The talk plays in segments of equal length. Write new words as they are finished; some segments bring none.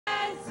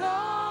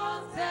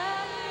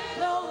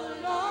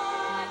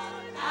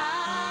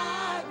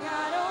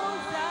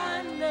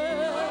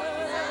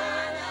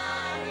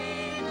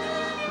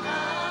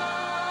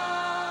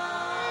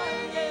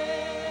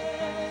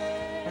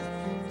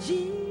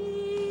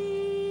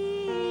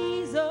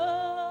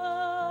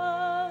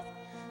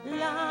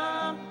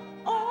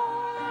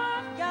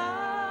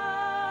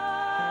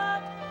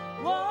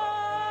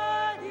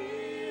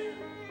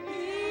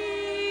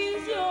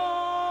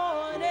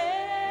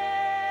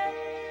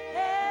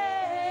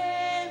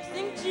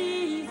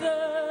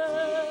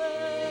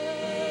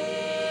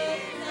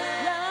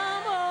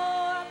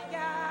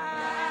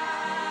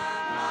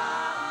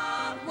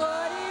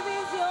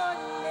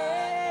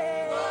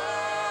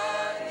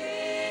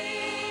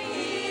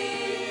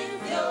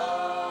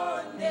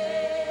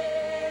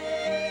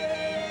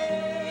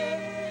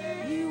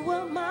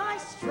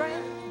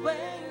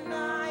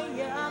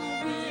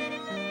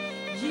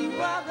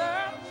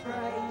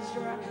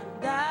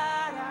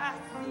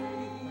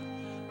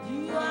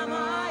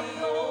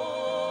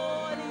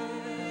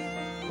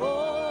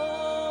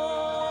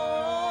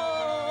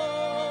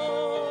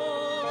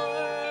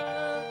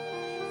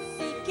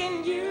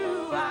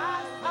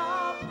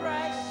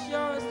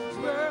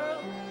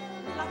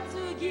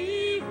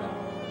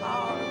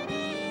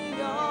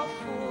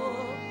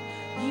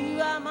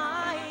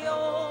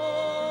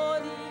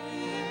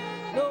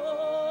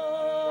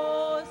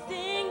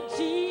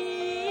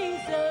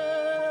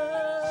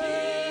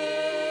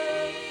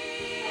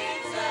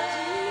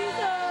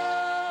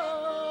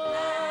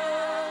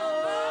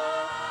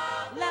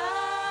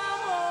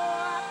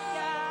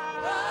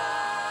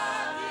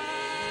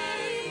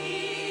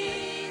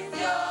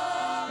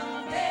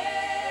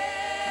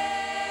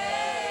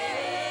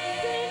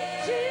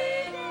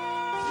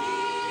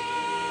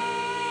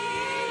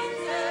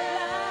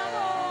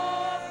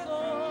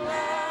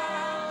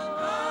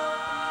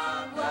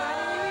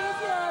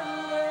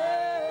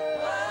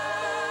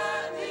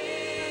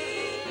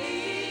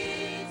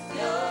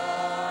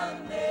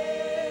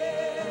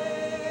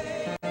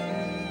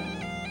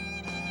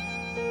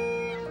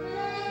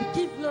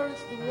Give glory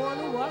to the one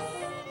who was,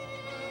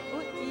 who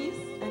is,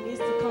 and is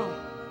to come.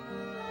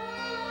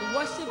 We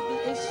worship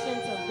the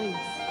ancient of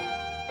days,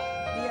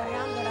 the I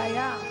am that I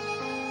am,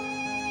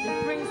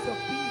 the Prince of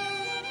Peace,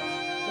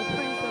 the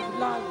Prince of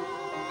Glory,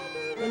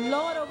 the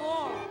Lord of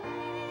all.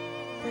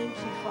 Thank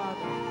you,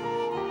 Father.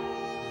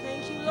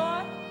 Thank you,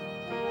 Lord.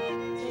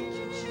 Thank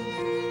you,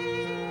 Jesus,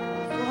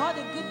 for all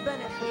the good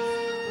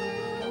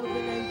benefits that we've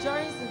been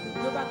enjoying since the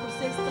Global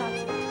Crusade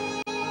started.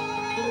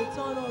 We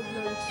return all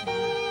glory to you.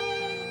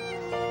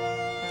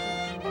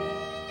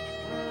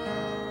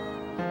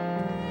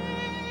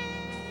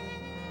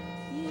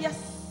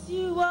 Yes,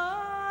 you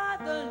are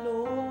the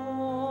Lord,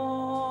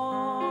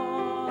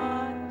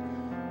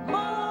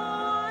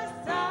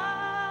 Most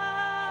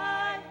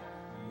High.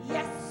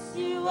 Yes,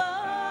 you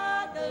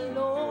are the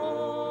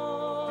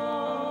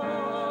Lord,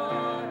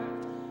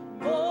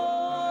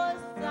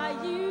 Most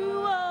High.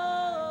 You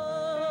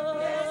are.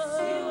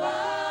 Yes, you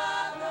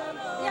are the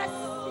Lord. Yes,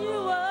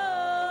 you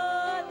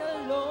are the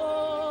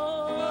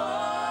Lord.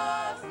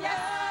 Most High.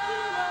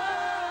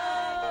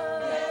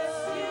 Yes,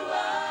 you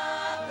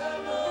are the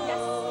Lord.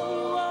 Yes,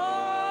 you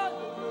are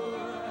the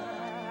Lord.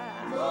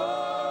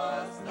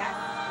 Most High.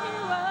 Yes,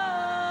 you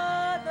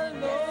are the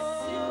Lord.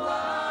 Yes, you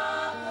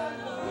are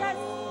the Lord. Yes,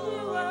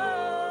 you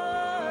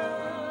are.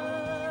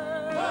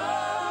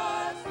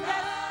 Most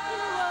High. Yes,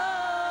 you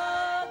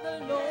are the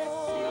Lord. Yes,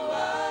 you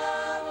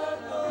are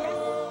the Lord.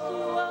 Yes,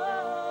 you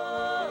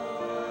are.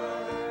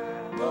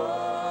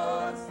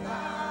 Most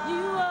High.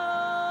 You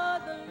are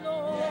the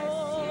Lord. Yes,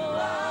 you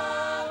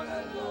are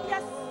the Lord.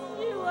 Yes,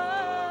 you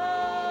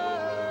are.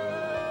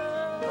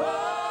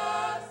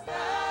 Most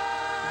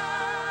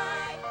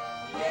High.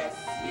 Yes,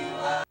 you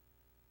are.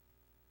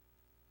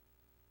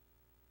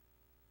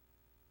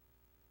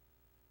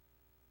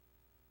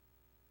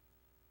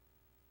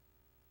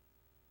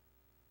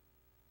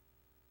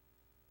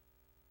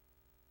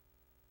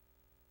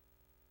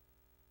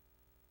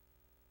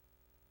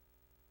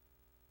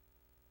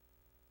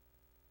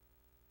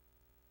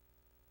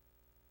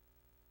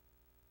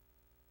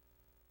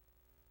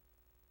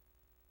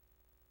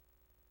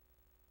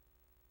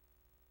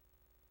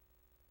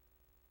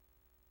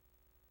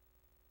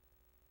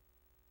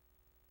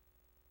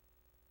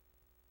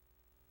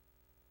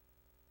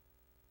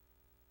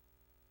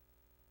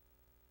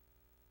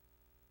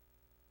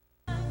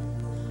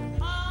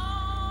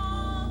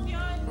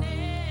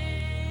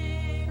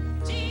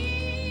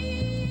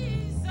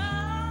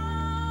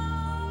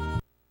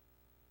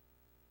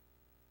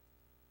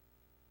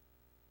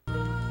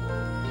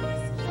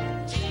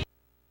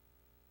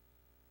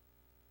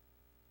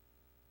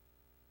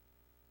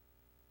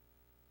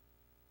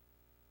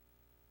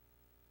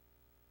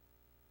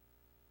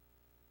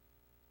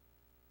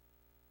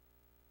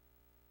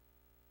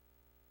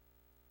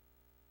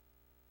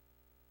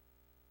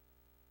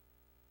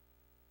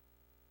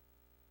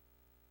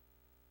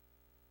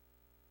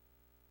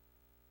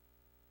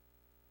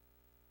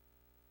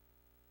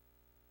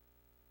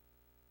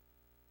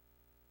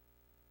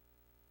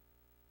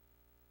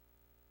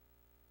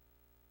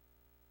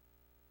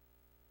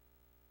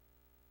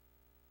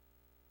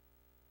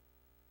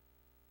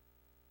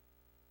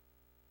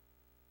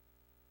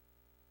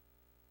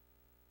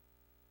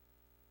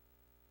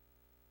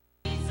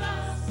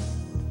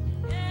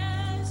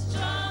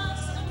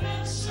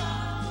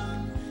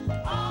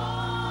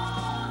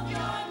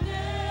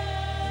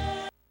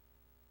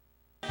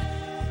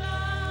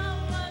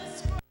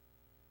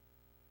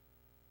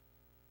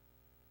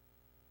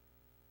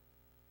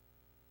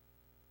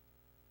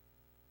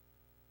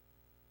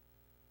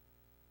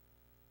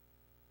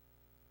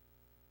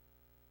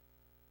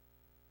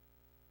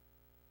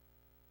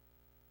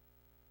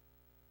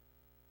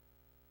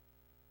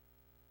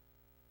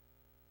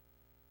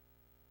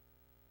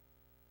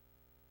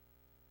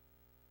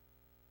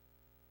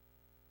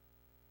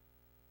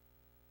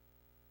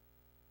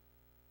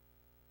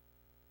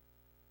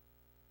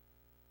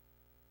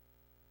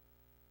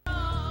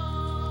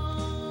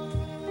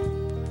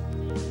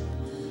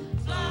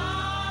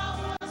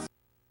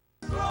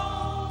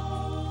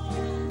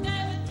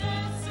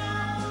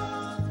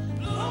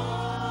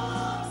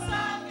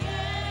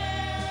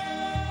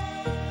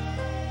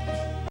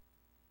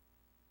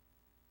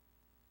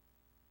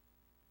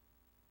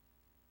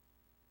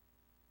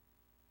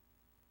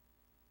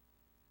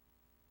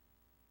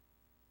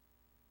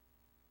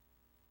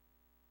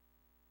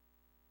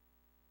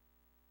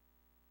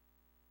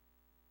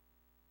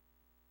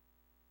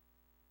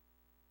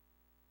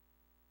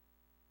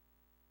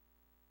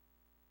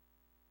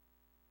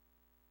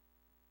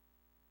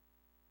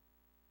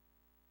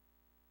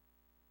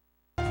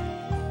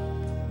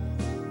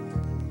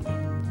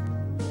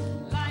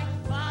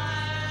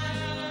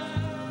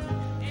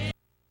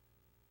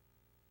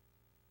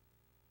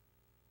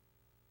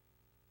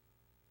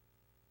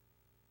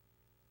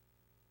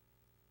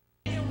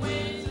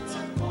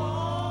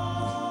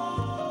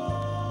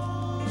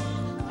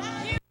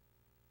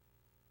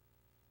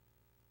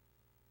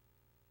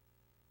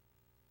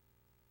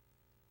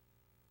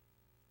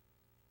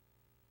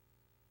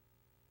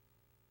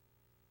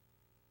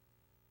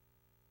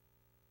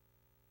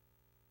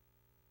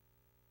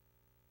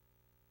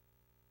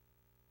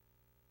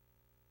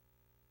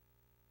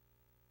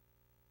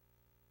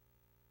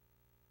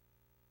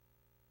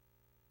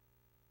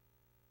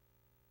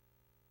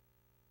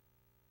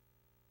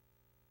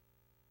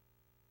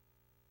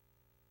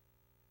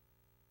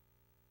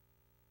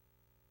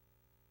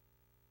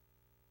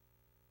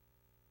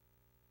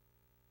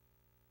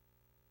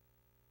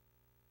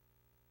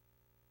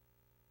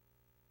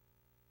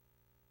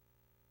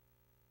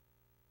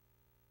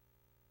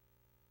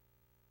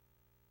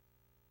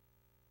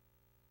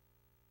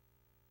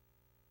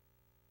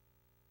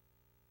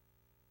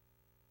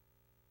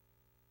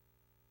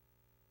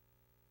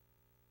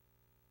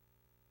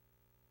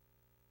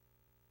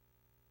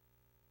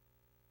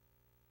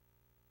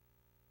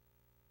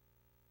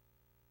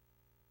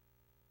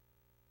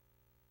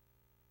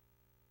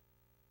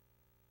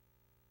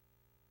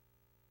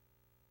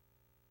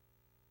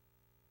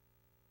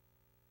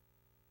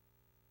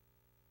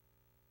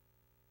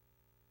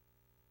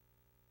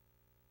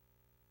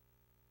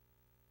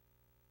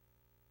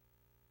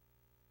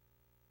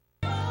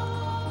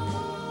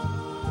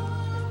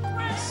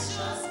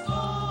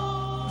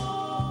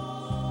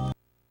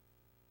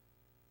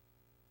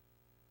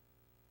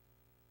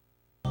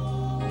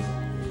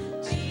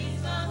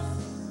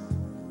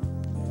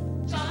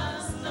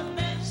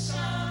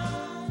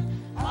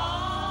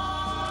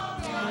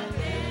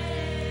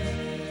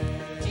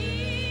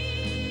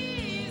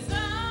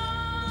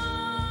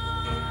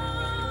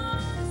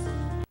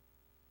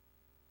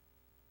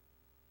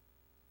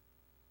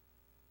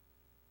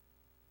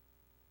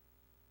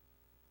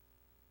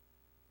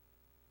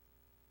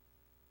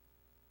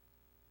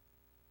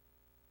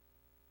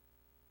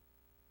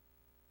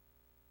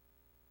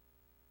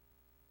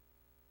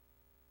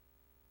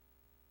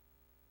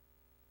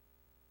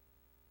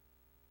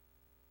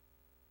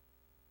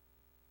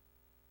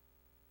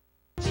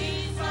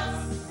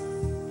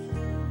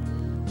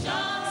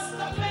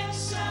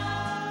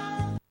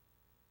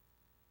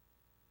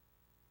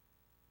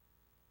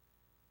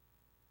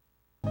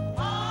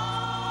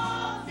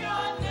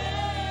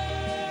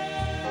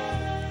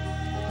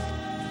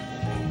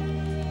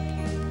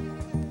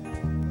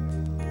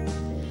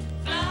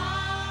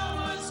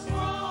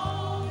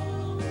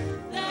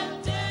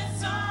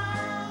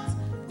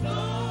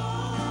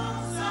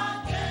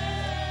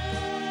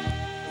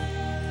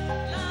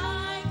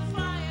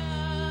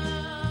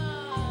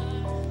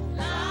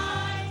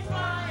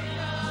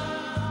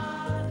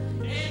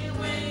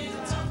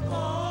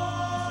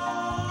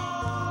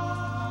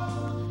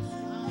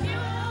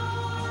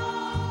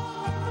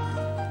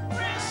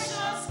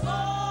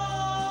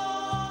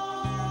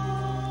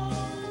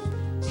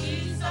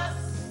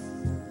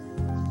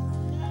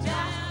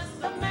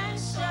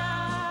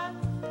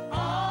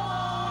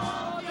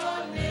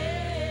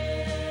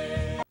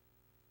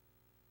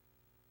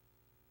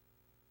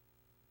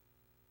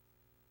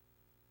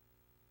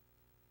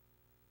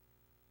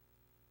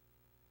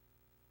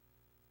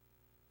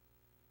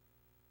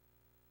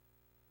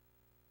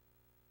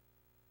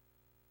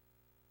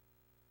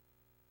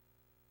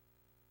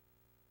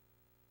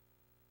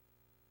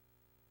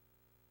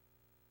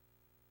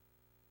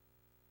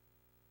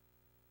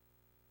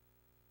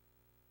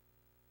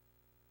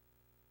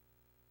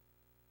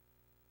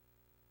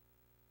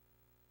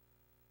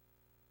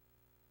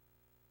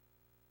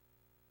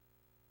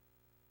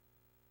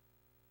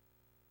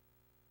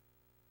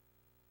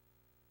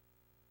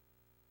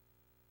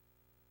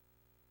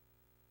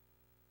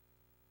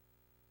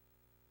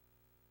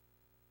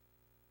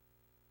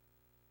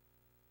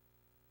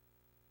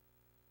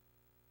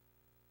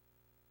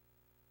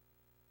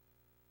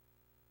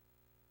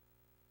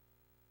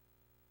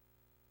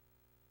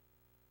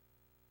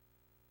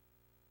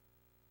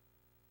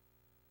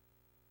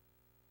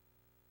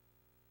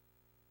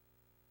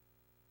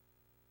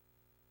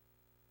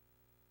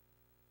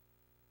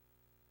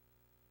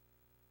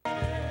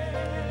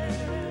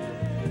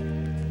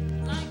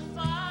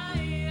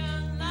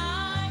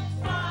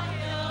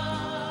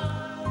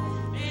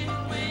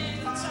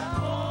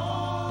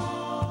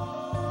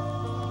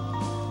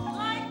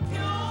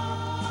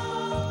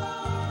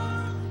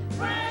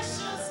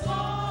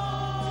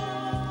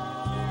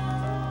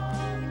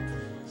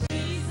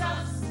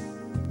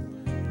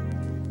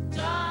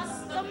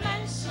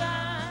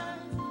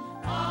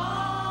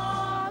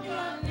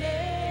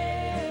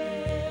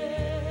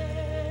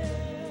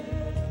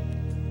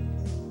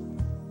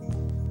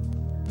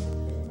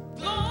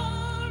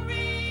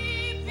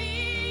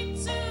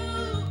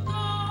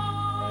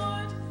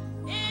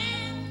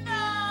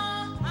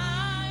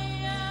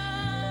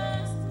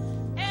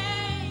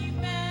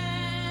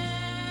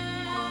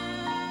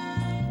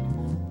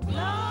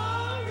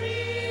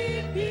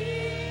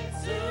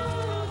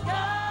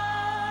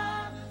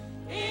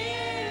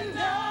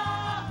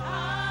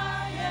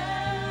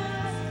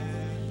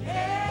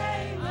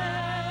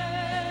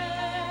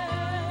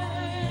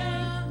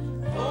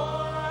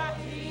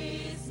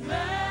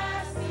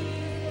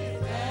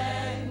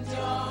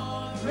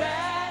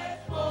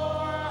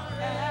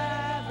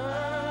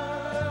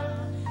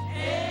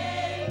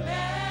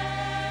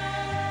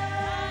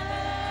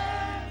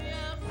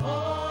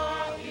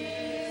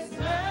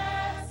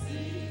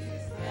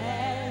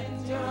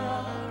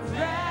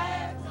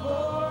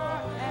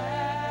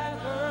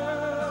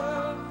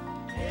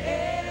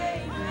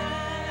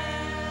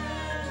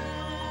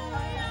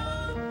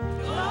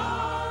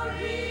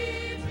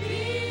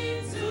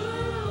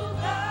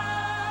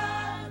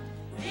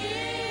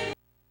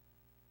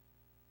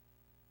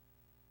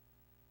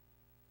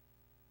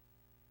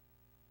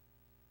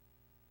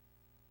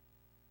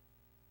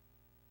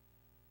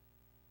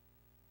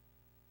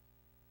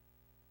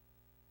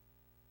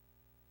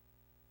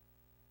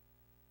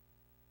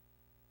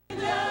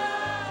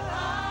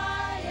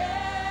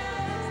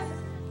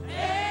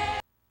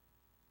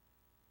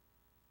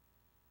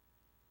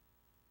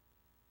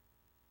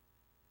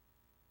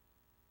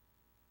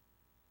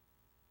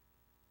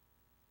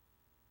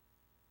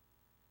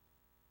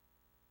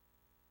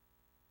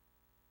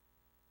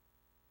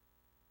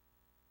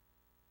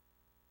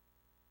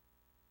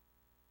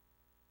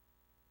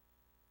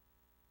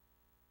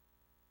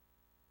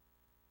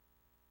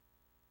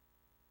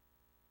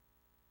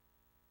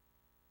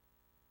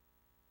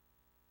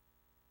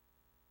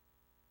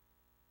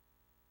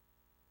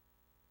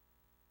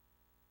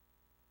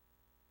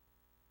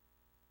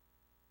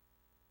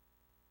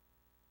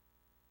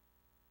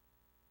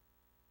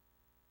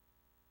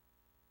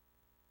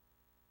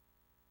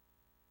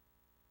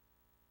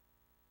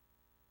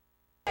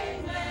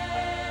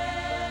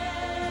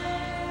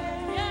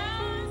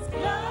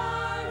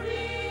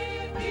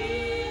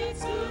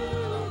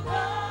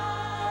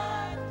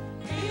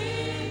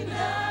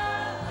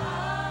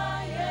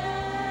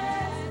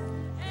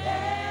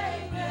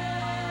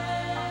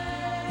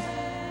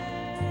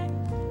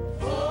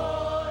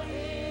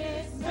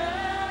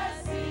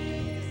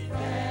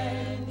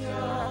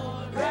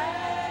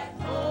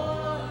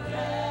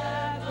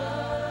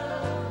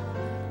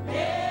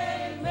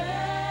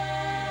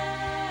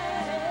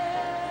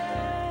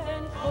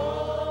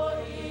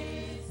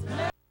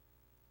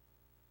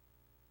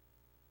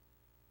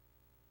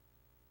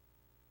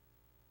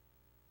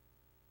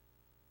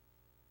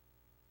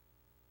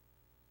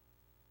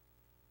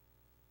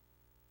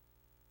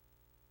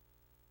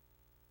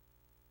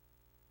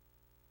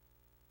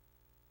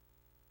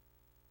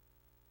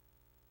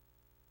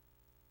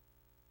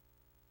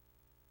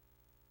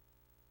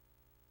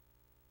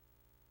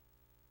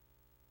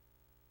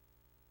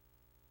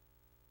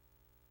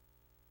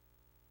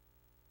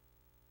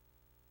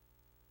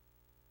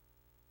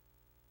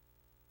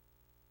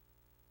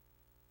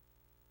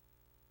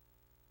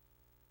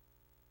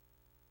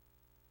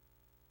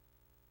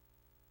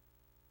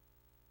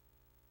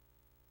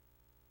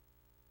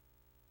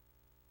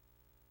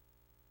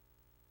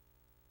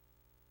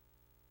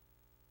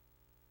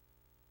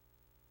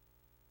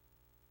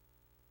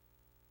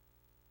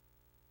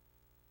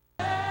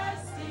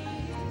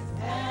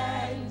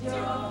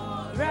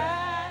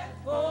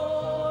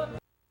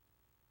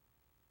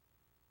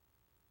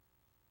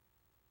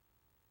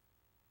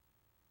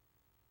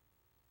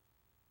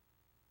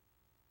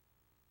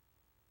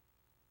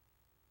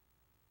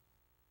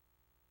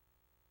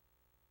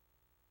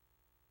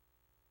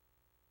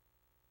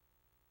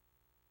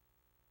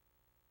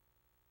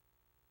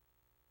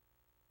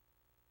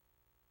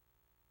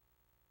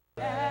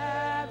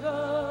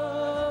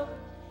 ever.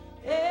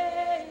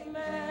 Amen.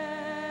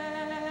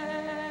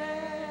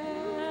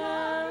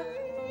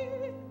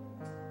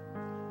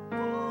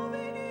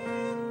 Moving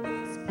in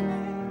this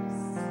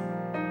place,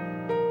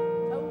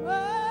 I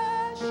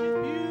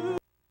worship you.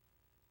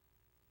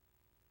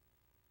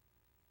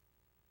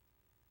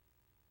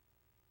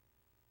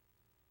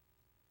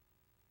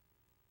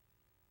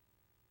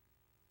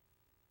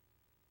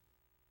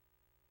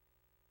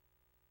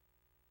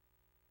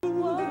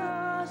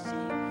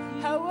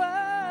 I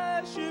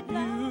worship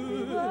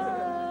you.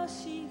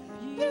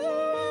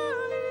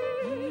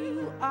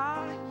 You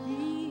are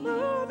here.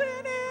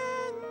 Moving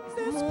in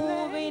this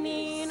moving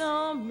place. In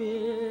our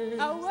midst.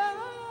 I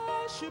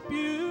worship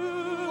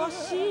you.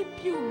 Worship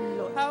you,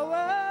 Lord.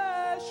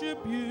 I worship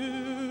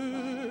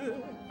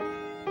you.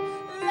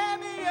 Let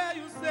me hear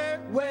you say,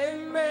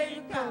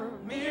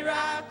 Waymaker,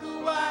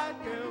 miracle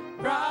worker,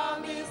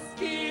 promise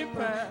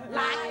keeper,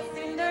 light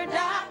in the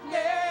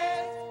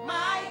darkness.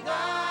 My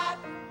God,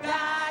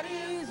 that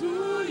is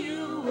who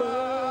you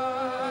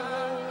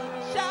are.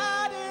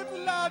 Shout it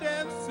loud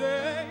and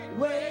say,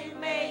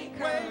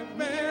 Waymaker,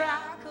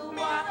 miracle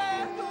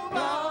worker,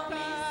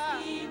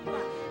 promise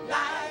keeper,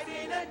 light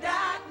in the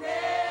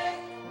darkness.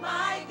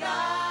 My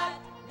God,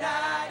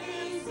 that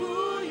is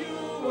who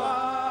you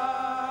are.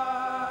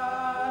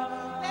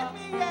 Let me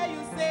hear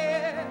you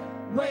say,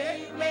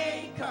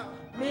 Waymaker,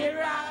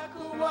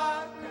 miracle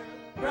worker,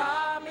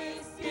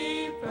 promise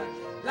keeper,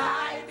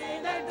 light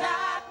in the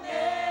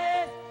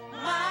darkness.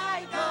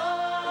 My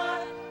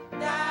God,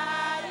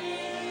 that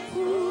is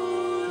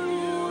who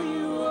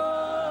you are.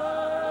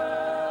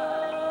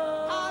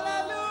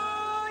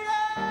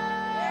 Hallelujah.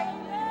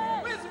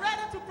 Who is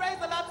ready to praise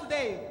the Lord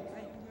today?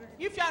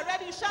 If you are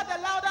ready, you shout the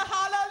louder,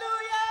 hallelujah.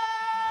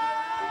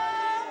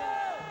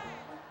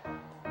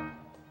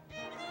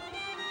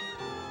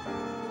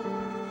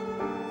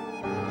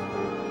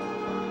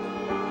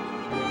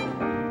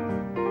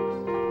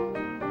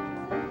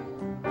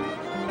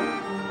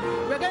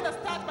 We're going to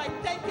start by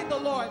thanking the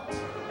Lord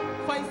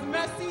for his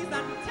mercies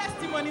and the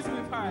testimonies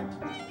we've heard.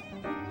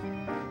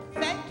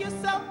 Thank you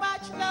so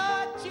much,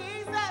 Lord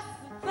Jesus.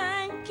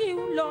 Thank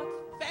you, Lord.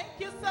 Thank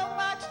you so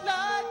much,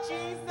 Lord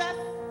Jesus.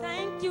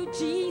 Thank you,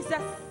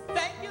 Jesus.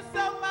 Thank you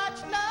so much,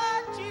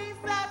 Lord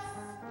Jesus.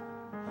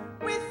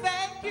 We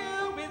thank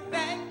you, we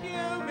thank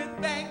you, we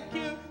thank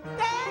you.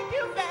 Thank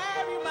you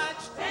very much.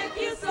 Thank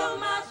you so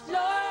much,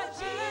 Lord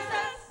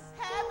Jesus.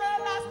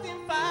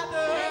 Everlasting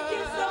Father. Thank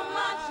you so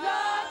much,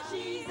 Lord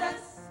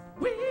Jesus.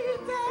 We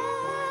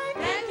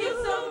thank you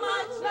so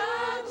much,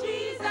 Lord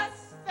Jesus.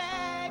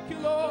 Thank you,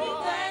 Lord. We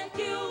thank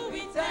you,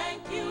 we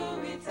thank you,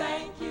 we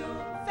thank you.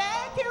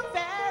 Thank you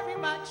very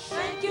much.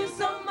 Thank you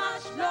so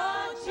much,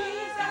 Lord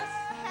Jesus.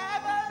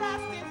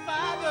 Everlasting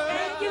Father.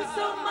 Thank you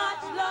so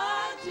much,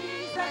 Lord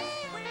Jesus.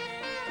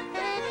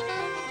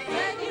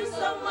 Thank you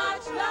so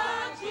much,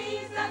 Lord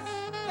Jesus.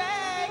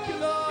 Thank you,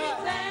 Lord. We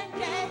thank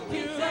you,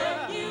 we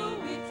thank you,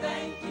 we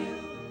thank you.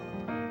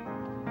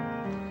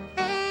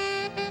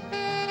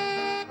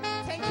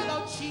 Thank you,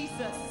 Lord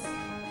Jesus.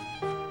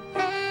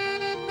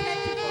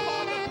 Thank you for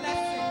all the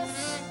blessings.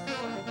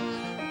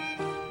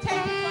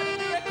 Thank you for the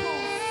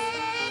miracles.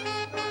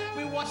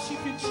 We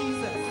worship you,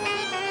 Jesus.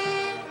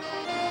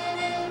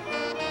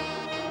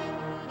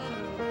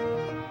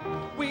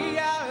 We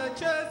are a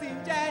chosen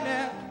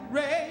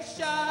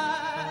generation,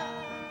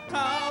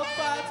 called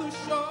for to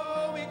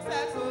show its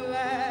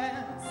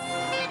excellence.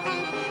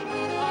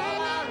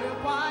 All I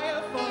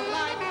require for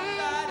life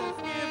that is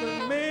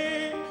given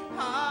me, I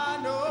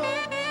know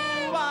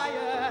who I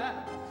am.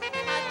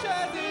 A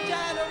chosen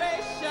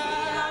generation.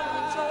 We are a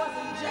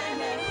chosen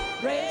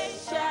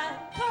generation,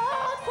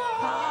 called for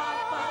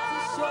to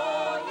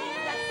show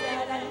His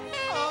excellence.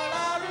 All I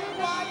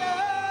require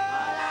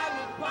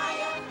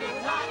for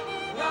life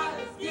God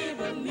has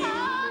given me. I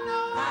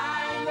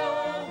know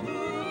who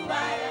I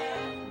am.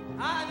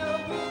 I know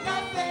who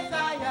God says I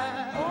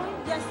am.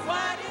 Oh yes,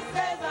 what He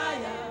says I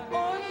am.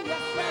 Oh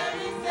yes, where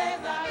He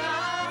says I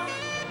am.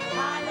 I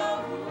know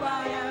who I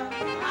am.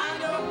 I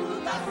know who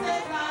God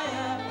says I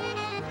am.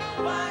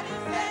 What He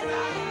says I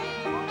am.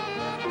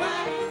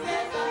 Where He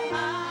says I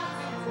am.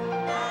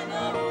 I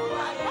know who I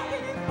am.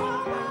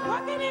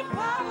 Walking in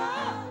power.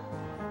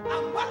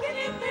 I'm walking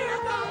in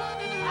miracles.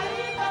 I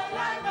live a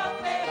life of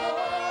favor.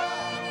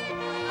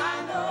 I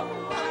know who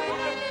I am.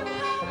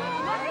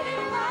 Walking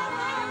in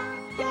power.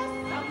 Yes,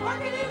 I'm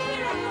walking in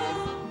miracles.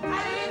 I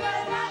live a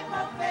life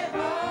of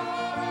favor.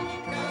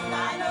 Because I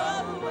know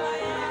who I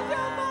am.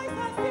 Your voice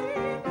I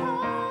sing.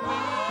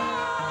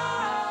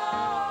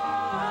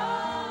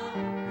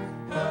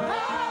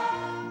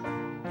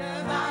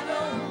 Because I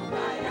know who I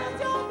am.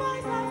 Your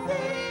voice I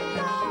sing.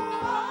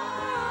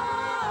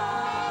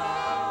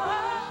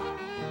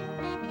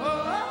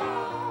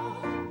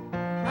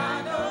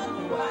 I know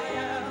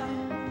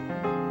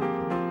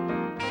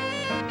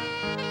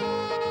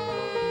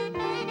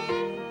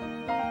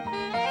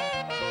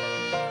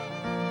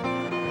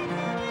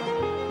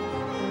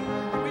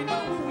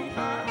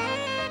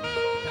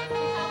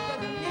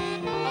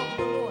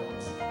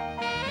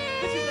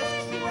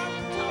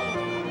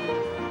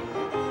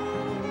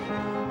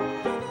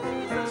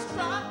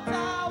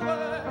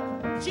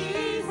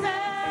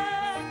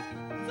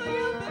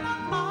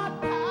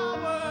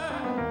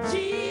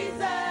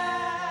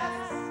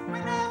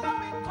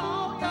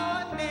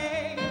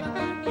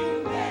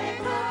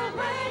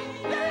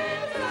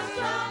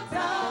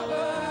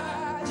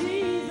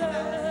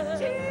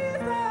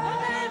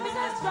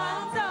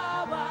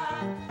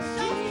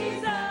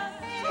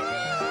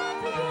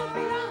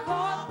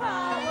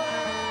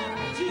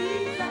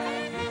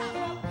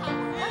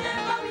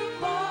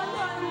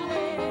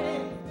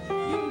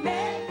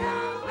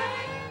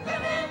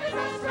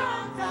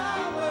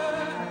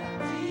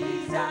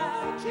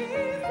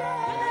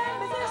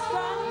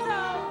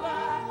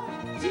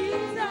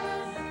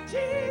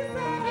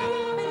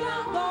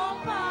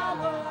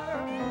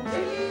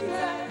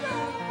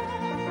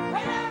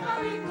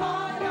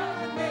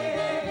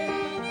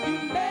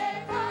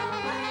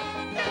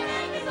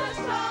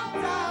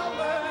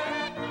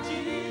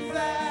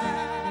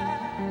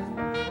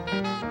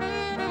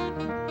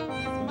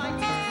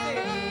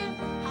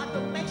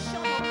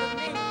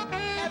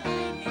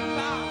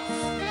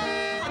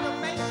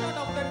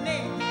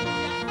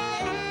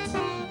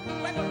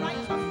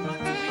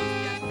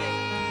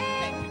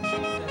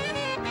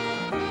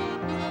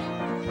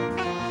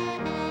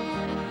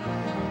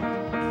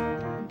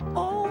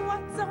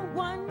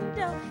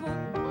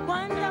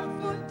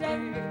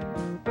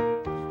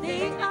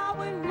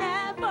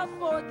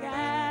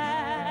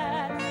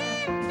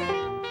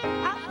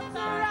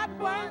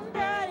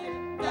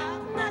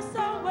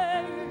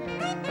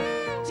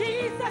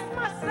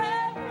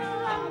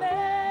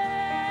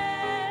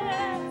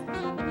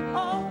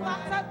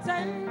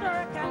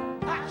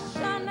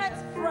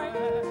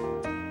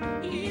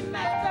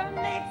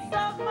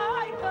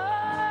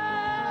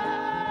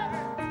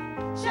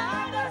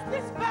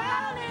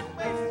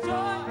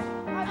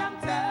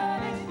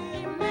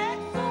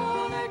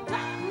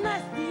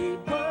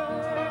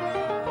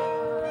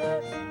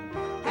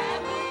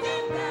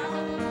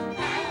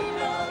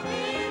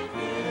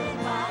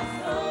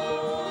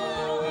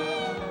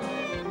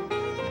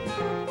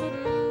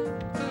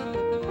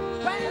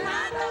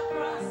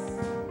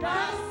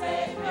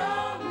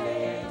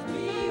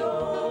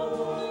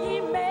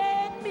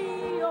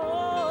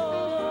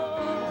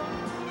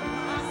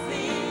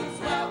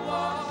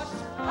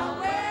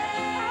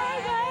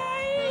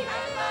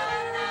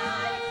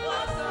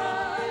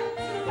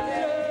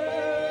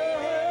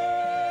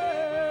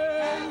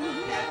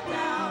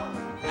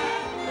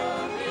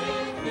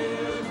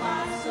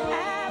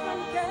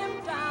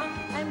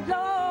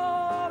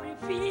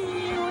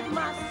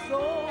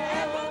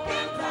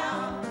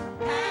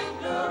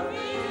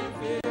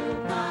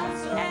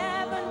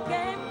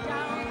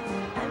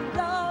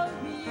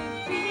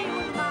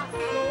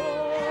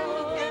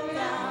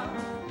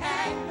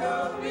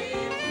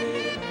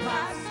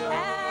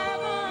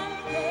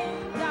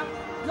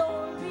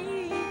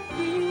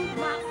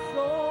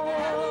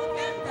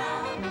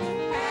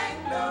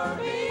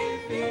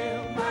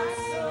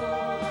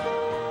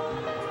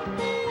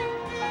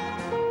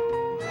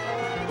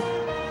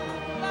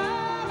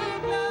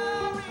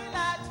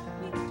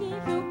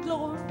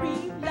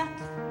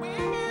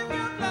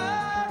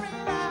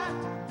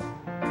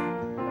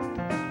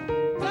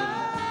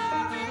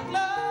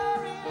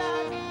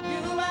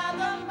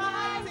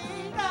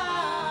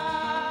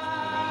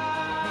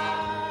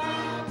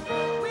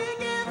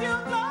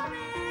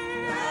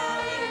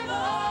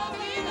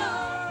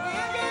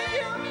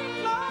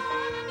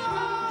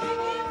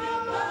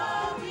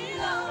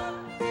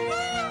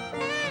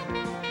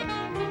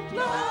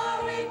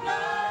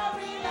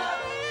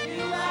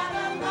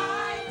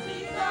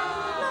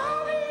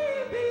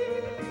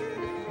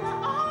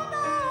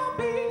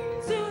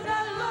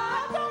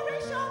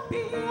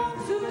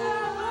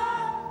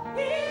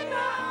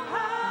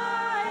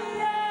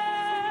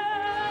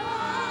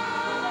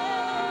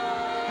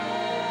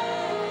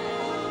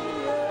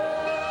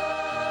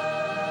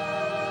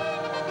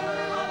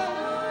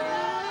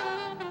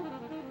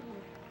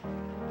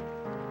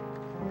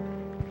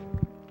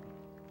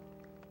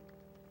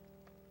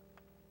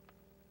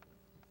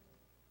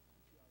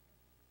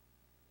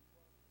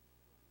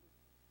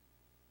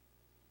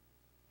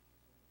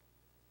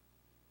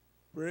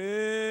Praise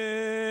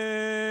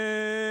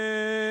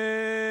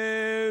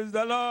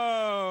the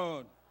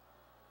Lord.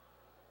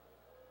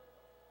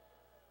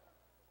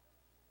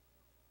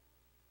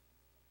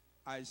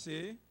 I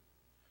say,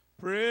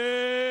 praise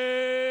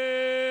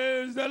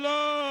the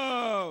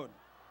Lord.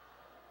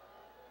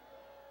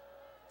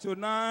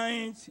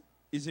 Tonight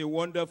is a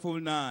wonderful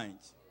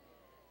night,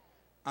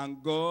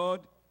 and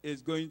God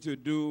is going to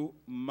do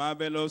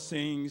marvelous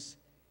things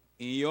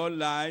in your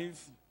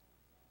life,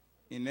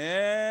 in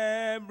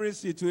every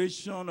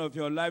situation of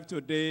your life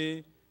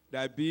today.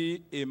 There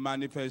be a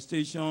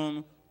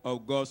manifestation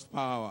of God's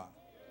power.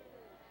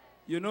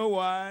 You know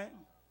why?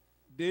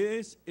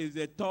 This is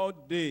the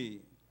third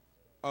day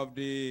of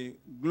the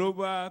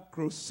global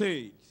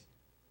crusade.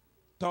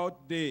 Third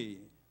day.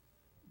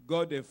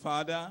 God the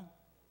Father,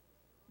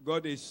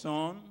 God the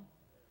Son,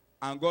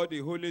 and God the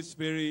Holy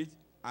Spirit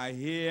are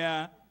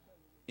here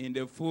in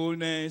the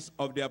fullness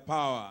of their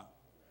power.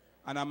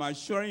 And I'm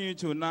assuring you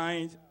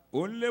tonight,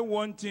 only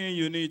one thing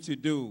you need to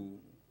do.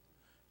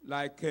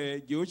 Like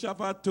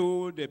Jehoshaphat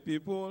told the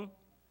people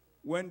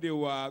when they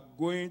were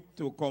going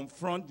to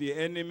confront the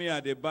enemy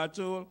at the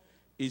battle,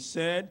 he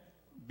said,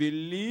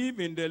 believe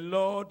in the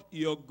Lord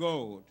your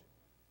God,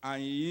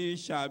 and ye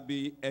shall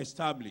be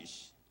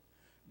established.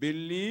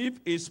 Believe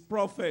his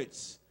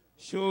prophets,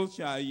 so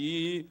shall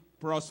ye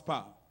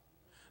prosper.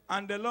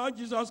 And the Lord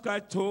Jesus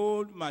Christ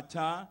told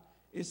Martha,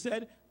 he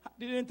said,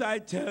 didn't I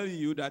tell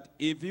you that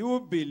if you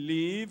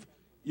believe,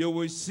 you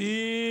will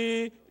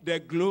see the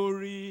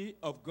glory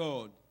of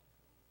God?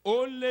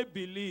 Only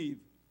believe,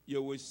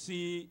 you will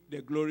see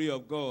the glory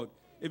of God.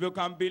 If you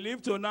can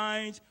believe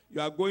tonight, you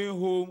are going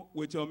home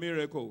with your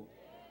miracle.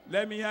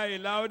 Let me hear a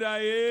louder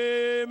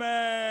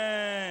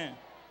amen.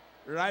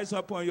 Rise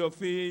up on your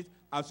feet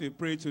as we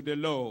pray to the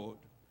Lord.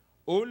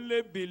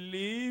 Only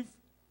believe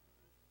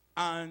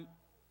and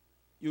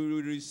you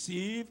will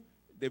receive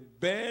the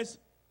best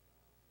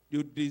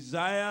you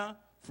desire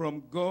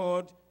from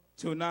God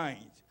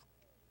tonight.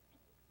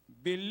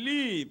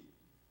 Believe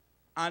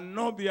and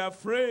not be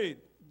afraid.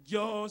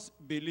 Just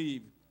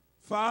believe.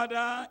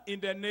 Father, in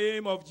the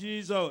name of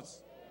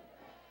Jesus,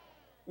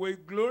 we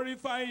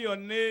glorify your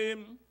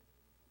name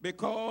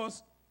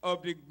because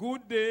of the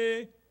good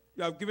day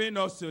you have given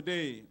us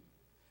today.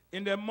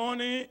 In the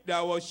morning,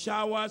 there were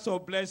showers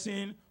of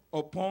blessing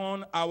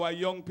upon our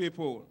young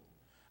people.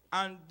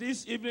 And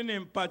this evening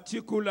in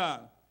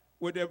particular,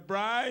 with a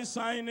bright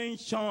shining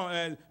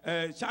sun,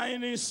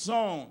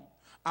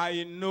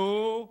 I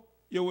know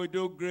you will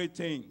do great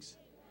things.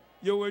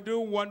 You will do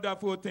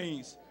wonderful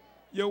things.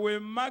 You will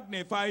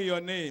magnify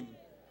your name.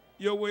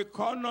 You will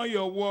honor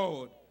your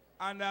word.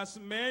 And as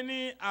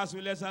many as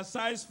will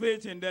exercise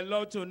faith in the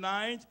Lord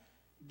tonight,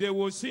 they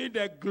will see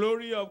the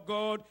glory of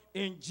God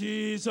in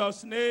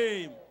Jesus'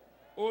 name.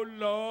 Oh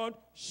Lord,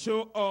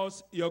 show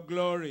us your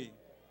glory.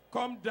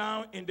 Come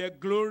down in the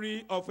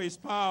glory of his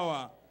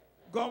power.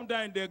 Come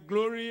down in the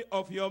glory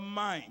of your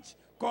might.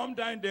 Come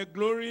down in the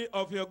glory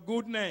of your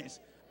goodness.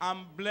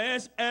 And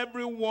bless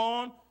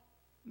everyone,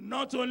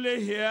 not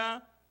only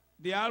here,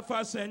 the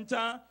Alpha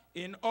Center,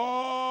 in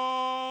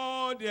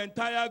all the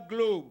entire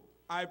globe.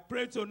 I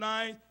pray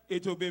tonight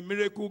it will be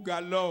miracle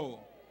galore.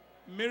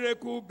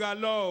 Miracle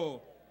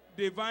galore.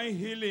 Divine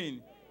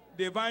healing.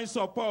 Divine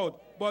support.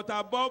 But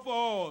above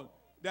all,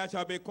 there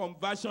shall be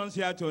conversions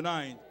here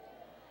tonight.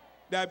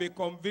 There will be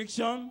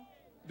conviction.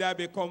 There will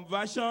be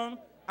conversion.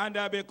 And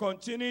there will be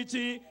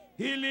continuity,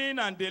 healing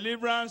and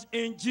deliverance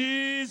in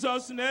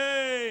Jesus'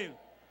 name.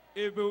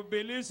 If you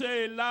believe,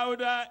 say it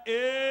louder,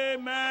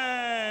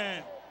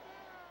 amen.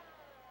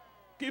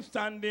 Keep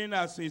standing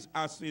as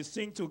we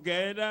sing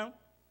together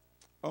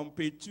on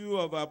page 2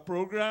 of our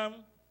program.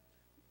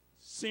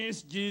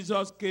 Since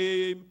Jesus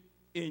came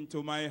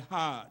into my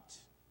heart.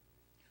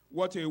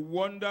 What a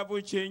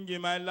wonderful change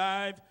in my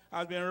life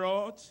has been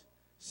wrought.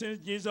 Since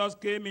Jesus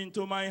came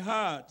into my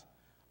heart,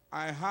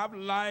 I have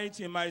light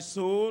in my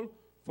soul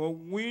for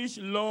which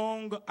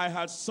long I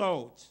had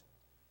sought.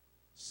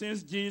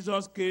 Since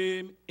Jesus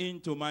came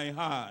into my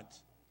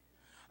heart,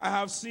 I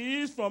have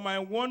ceased from my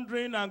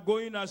wandering and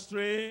going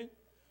astray.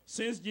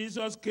 Since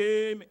Jesus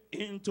came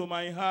into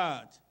my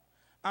heart,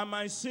 and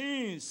my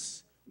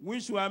sins,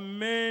 which were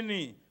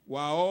many, were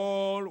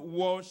all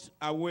washed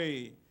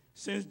away.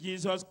 Since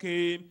Jesus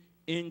came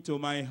into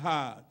my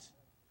heart,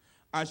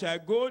 I shall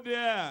go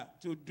there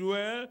to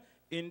dwell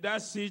in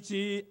that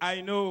city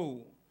I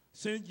know.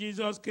 Since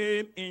Jesus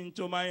came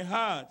into my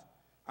heart,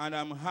 and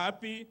I'm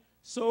happy,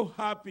 so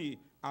happy,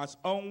 as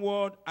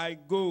onward I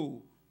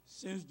go.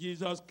 Since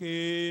Jesus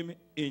came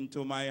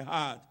into my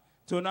heart.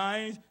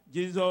 Tonight,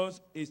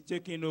 Jesus is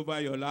taking over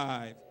your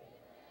life.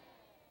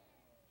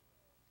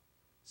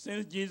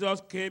 Since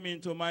Jesus came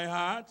into my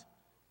heart,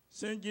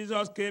 since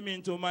Jesus came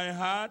into my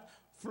heart,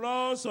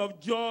 floods of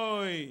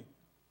joy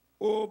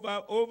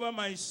over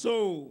my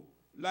soul,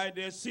 like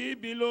the sea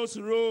billows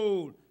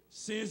roll,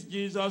 since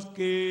Jesus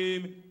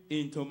came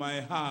into my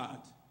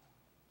heart.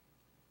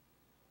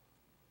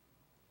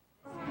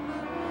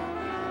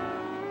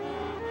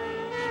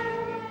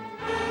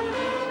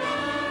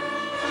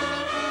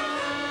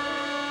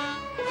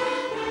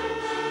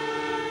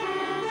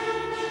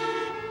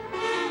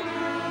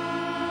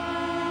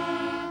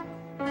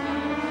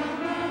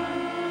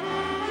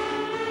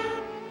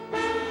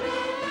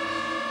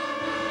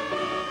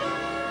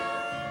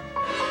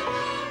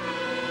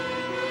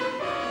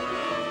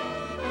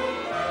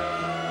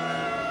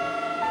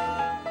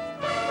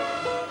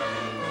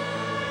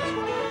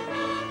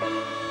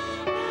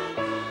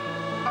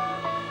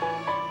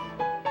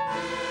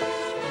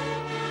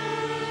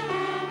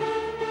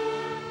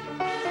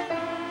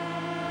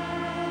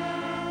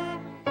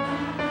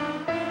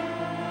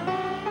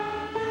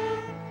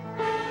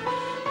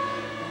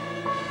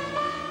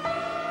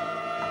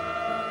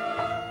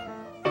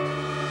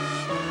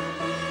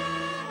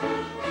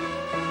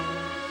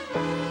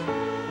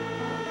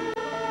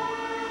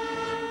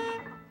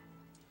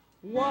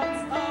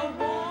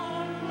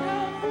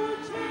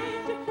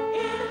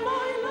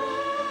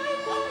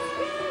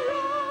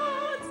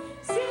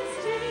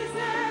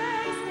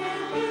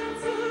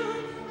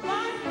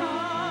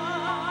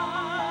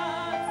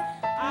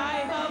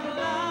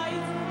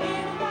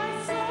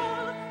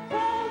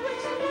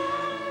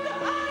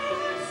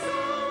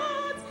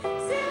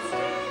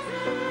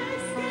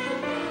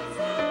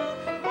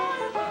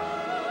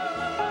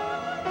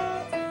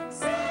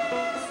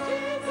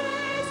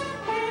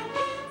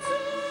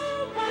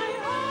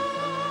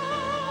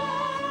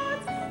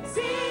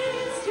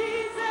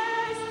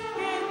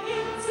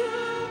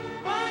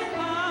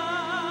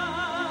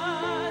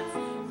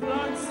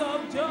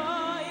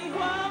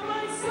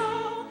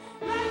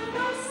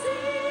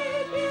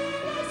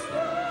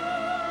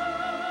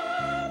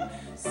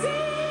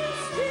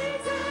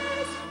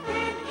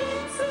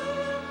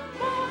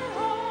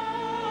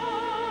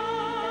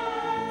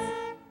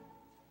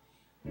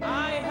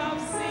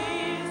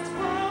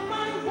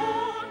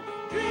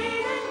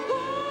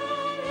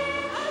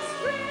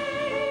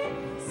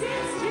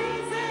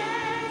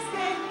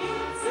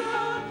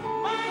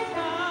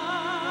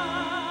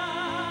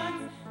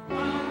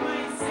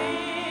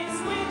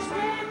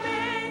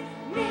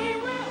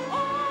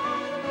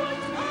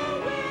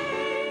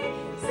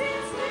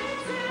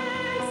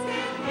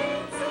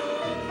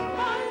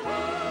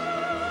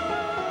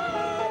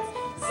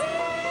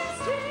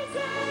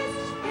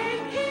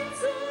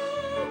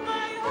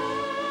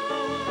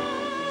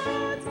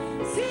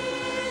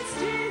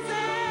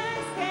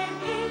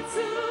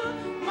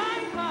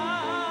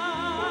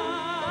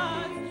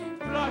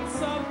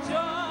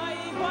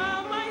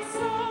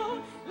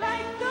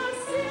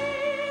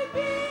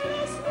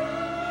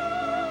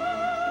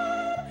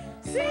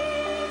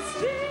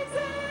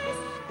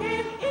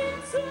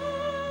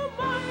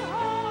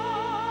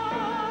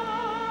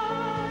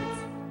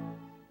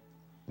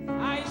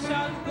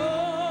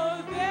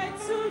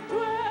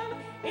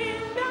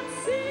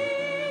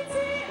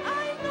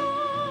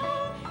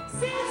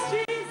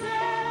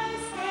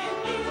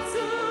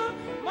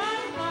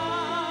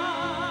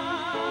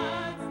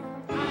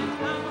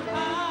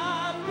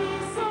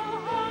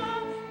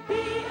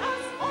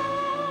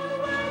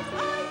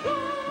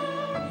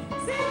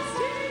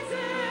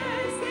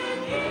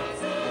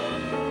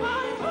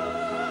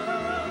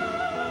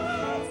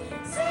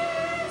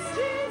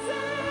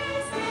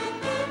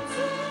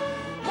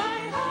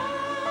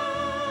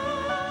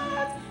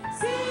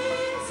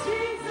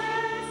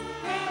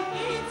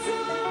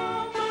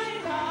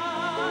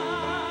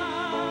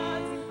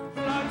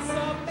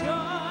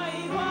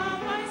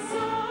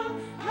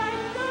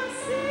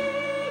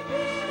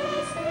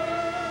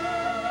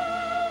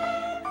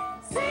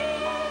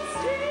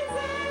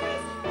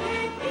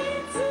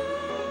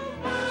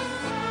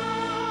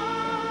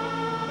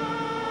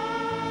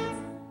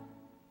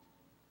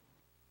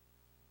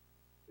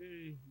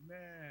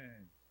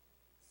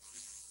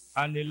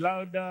 And a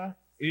louder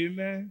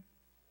amen.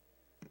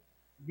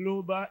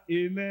 Global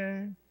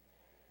amen.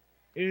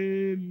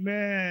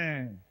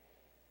 Amen.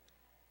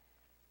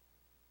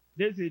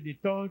 This is the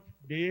third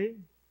day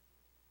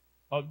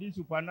of this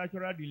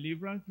supernatural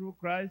deliverance through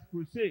Christ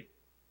crusade.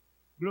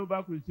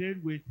 Global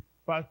crusade with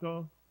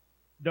Pastor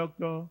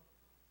Dr.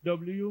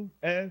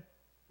 W.F.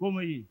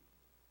 Komoyi,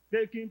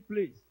 taking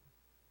place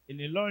in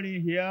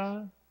Ilorin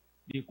here,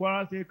 the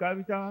Kwara State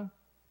capital,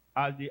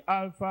 as the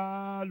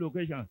Alpha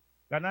location.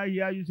 Can I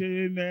hear you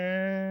say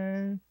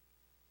amen?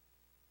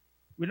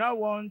 We now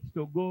want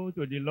to go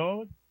to the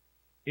Lord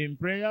in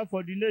prayer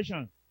for the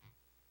nations.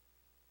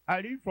 I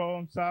read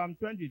from Psalm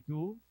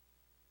 22,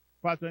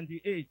 verse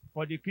 28.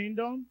 For the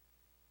kingdom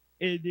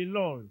is the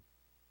Lord,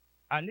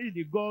 and is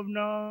the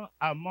governor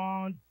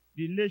among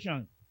the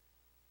nations.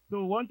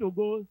 So we want to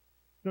go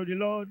to the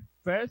Lord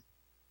first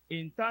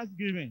in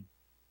thanksgiving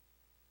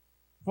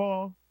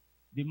for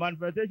the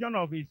manifestation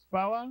of his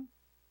power,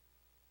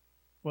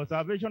 for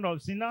salvation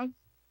of sinners,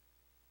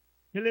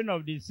 healing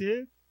of the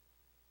sick,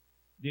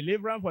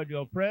 deliverance for the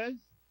oppressed,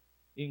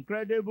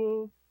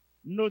 incredible,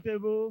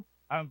 notable,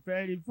 and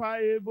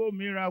verifiable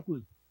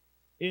miracles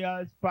he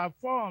has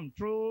performed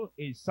through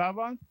his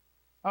servant,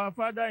 our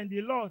Father in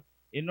the Lord,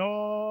 in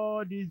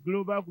all this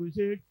global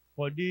crusade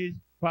for this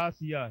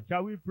past year.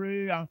 Shall we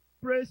pray and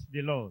praise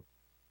the Lord?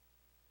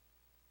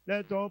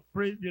 Let us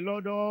praise the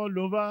Lord all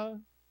over.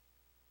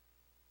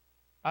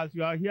 As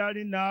you are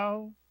hearing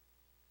now,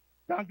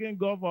 thanking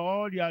God for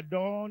all you have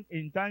done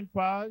in time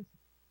past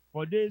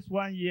for this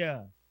 1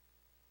 year.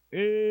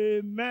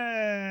 Amen.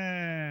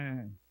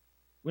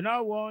 We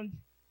now want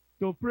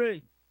to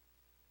pray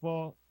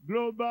for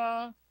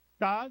global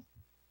thirst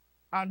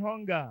and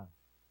hunger,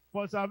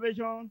 for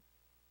salvation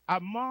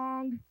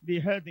among the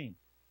heathen.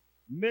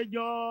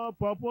 Major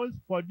purpose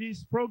for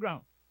this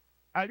program.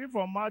 I read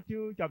from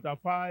Matthew chapter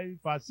 5,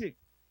 verse 6.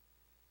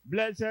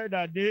 Blessed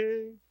are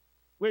they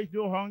which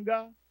do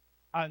hunger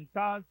and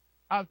thirst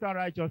after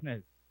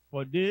righteousness,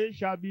 for they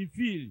shall be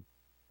filled.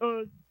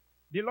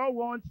 The Lord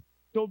wants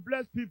to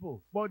bless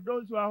people, but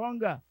those who are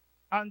hunger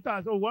and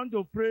thirst. So we want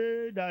to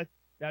pray that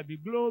there be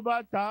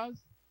global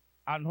thirst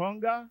and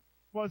hunger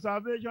for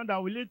salvation that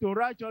will lead to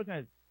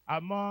righteousness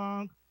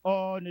among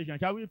all nations.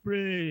 Shall we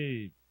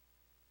pray?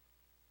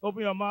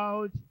 Open your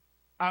mouth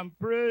and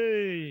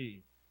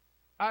pray.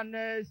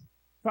 Earnest,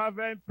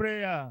 fervent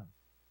prayer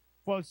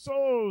for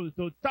souls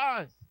to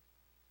thirst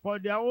for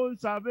their own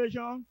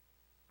salvation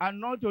and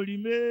not to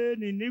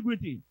remain in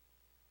iniquity.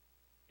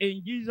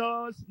 In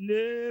Jesus'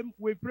 name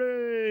we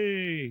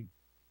pray.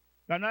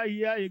 Can I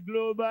hear a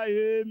global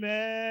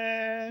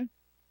amen?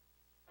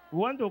 We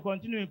want to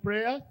continue in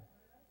prayer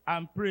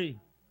and pray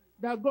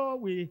that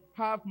God will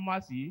have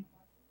mercy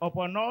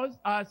upon us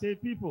as a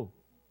people,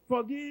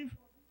 forgive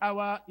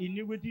our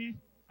iniquities,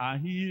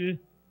 and heal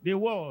the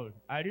world.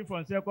 I read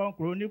from 2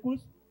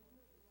 Chronicles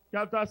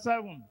chapter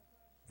 7,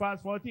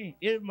 verse 14.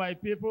 If my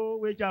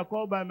people which are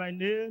called by my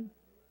name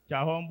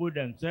shall humble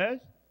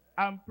themselves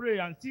and pray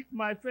and seek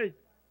my face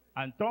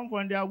and turn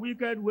from their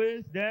wicked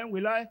ways, then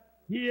will I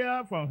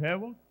hear from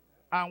heaven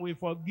and will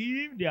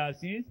forgive their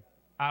sins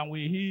and will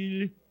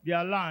heal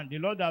their land. The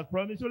Lord has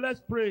promised. So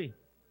let's pray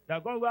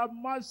that God will have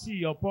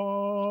mercy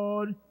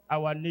upon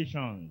our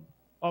nation,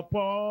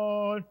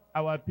 upon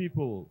our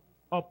people,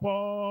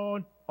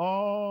 upon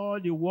all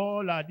the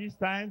world at this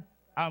time,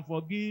 and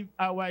forgive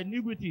our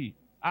iniquity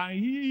and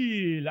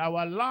heal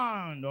our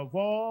land of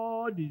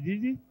all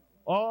diseases,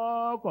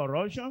 all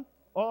corruption,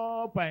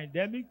 all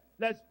pandemic.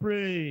 Let's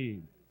pray.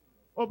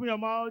 Open your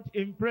mouth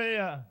in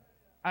prayer.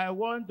 I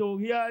want to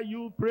hear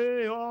you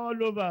pray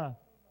all over.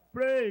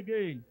 Pray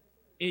again.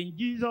 In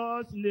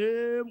Jesus'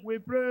 name we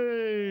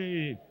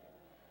pray.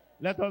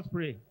 Let us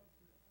pray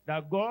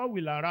that God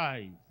will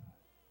arise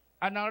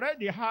and arrest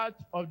the heart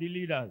of the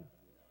leaders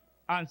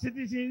and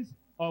citizens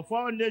of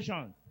all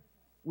nations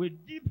with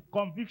deep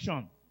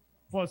conviction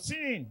for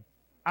sin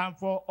and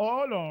for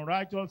all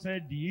unrighteous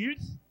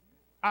deeds,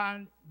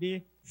 and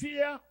the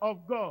fear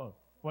of God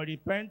for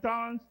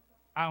repentance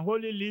and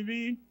holy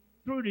living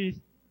through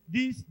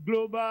this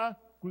global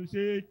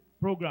crusade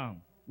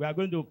program. We are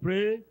going to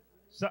pray.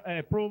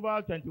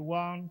 Proverbs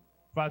 21,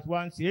 verse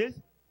 1 says,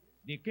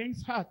 the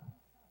king's heart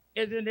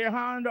is in the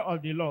hand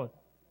of the Lord,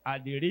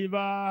 at the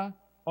river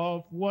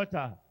of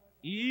water.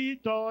 He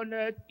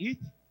turneth it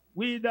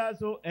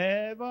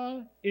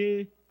whithersoever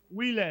he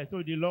willeth.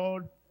 So the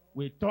Lord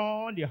will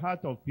turn the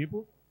heart of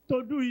people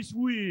to do his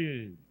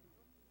will.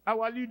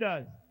 Our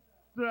leaders,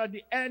 so that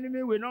the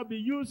enemy will not be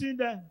using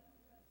them.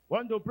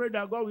 Want to pray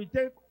that God will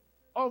take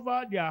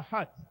over their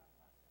heart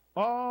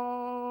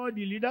all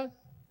the leaders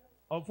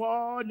of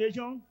all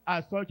nations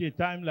at such a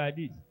time like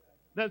this.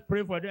 Let's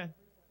pray for them.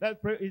 Let's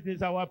pray. It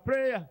is our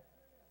prayer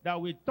that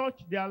will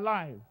touch their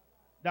lives,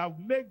 that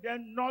will make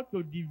them not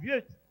to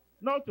deviate,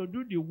 not to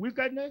do the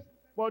wickedness,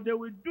 but they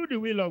will do the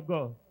will of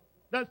God.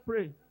 Let's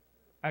pray.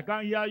 I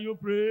can hear you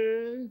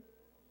pray.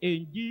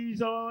 In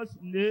Jesus'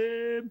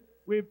 name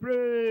we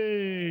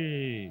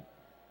pray.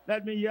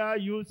 Let me hear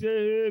you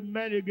say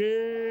amen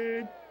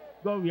again.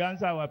 God will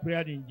answer our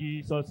prayer in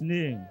Jesus'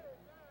 name.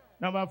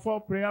 Number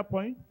 4 prayer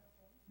point,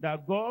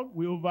 that God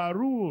will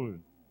overrule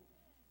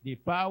the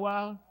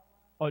power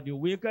of the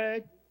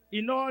wicked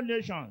in all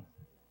nations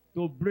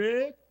to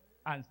break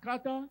and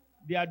scatter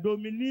their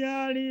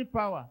domineering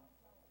power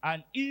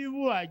and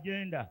evil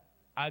agenda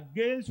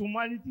against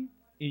humanity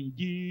in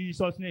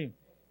Jesus' name.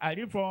 I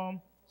read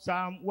from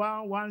Psalm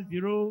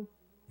 110,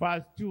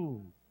 verse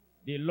 2.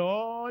 The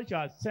Lord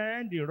shall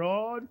send the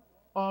rod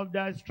of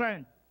thy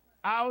strength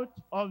out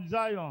of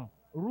Zion.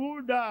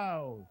 Rule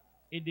thou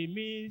in the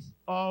midst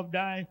of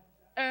thy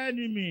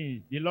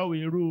enemies. The Lord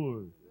will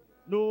rule.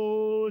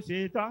 No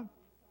Satan,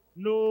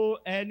 no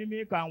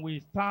enemy can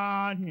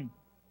withstand him.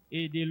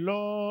 He is the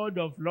Lord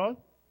of lords.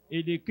 He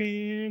is the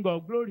King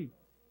of glory.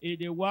 He is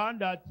the one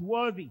that's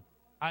worthy.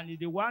 And he is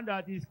the one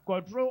that is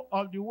control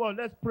of the world.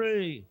 Let's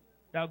pray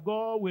that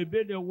God will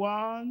be the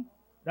one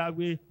that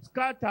will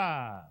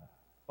scatter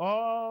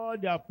all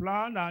their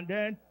plan and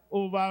then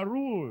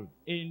overrule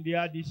in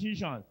their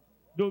decisions.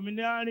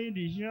 Domineering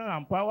decision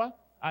and power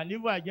and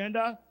evil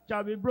agenda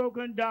shall be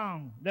broken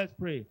down. Let's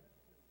pray.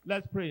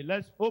 Let's pray.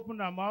 Let's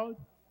open our mouth,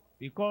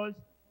 because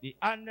the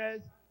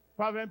earnest,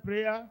 fervent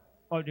prayer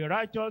of the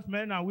righteous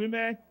men and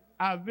women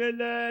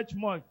availeth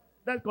much.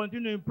 Let's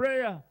continue in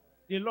prayer.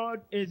 The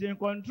Lord is in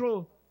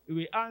control. He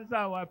will answer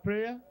our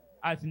prayer.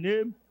 His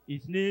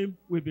name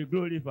will be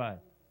glorified.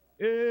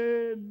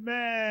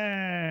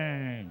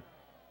 Amen.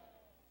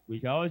 We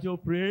shall also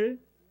pray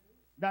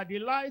that the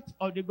light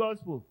of the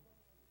gospel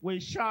will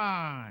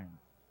shine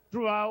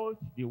throughout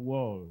the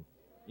world,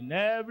 in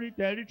every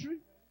territory,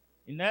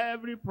 in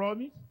every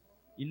province,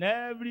 in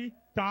every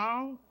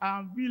town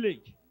and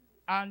village.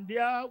 And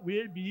there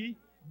will be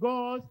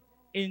God's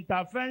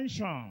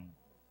intervention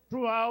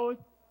throughout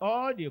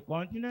all the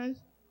continents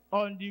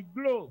on the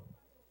globe.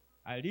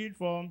 I read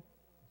from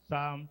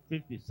Psalm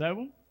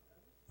 57,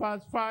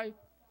 verse 5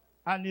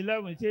 and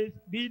 11. It says,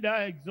 Be thou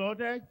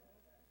exalted,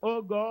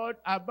 O God,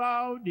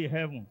 above the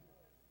heavens.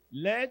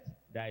 Let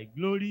thy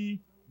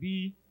glory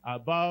be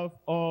above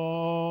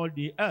all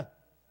the earth.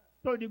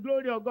 So the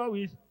glory of God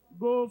will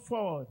go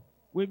forth,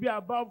 will be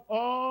above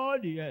all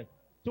the earth.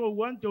 So we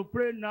want to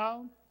pray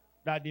now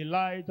that the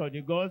light of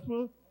the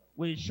gospel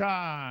will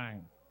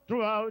shine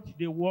throughout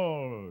the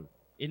world,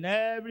 in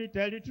every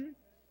territory,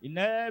 in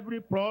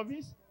every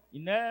province,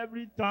 in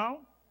every town,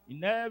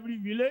 in every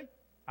village,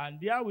 and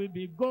there will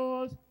be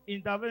God's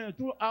intervention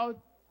throughout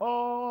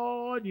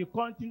all the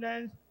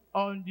continents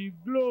on the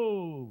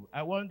globe.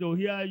 I want to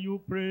hear you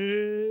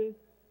pray.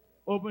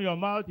 Open your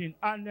mouth in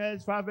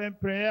earnest, fervent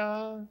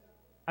prayer.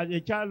 As a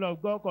child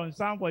of God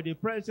concerned for the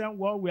present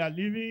world we are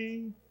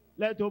living,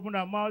 let's open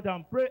our mouth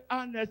and pray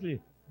earnestly.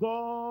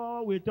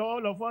 God, with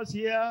all of us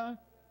here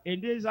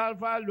in this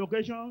Alpha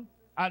location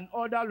and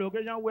other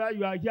locations where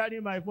you are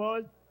hearing my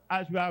voice,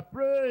 as we are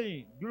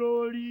praying,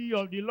 glory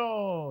of the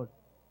Lord.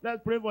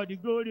 Let's pray for the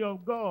glory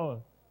of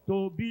God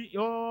to be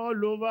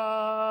all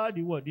over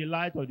the world. The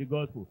light of the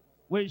gospel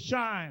will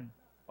shine.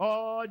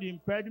 All the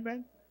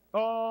impediments,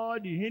 all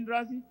the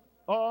hindrances,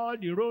 all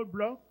the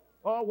roadblocks,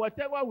 or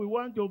whatever we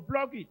want to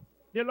block it,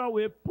 the Lord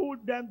will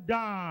put them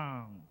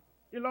down.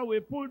 The Lord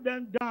will put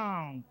them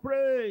down.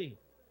 Pray,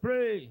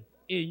 pray.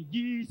 In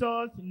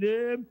Jesus'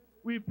 name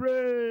we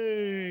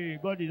pray.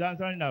 God is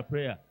answering our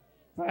prayer.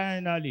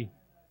 Finally,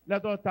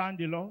 let us thank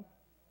the Lord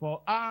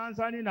for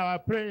answering our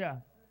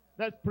prayer.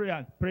 Let's pray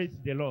and praise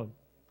the Lord.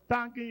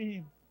 Thanking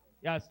him.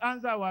 He has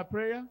answered our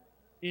prayer.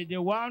 He is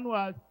the one who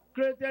has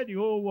created the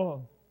whole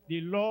world.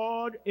 The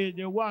Lord is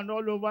the one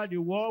all over the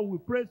world. We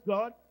praise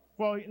God.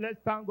 Let's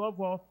thank God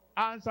for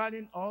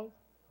answering us,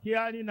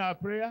 hearing our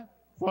prayer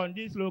from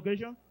this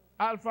location,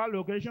 Alpha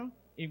location,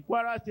 in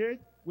Kwara State.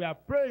 We are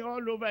praying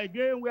all over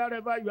again,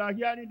 wherever you are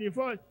hearing the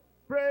voice.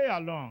 Pray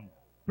along,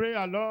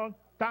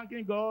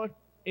 thanking God.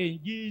 In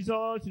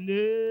Jesus'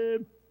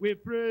 name we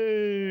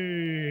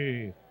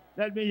pray.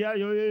 Let me hear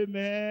you,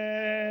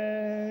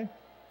 amen.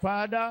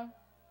 Father,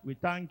 we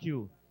thank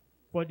you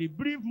for the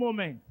brief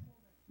moment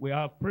we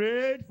have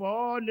prayed for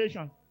all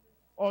nations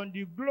on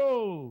the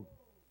globe.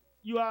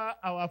 You are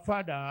our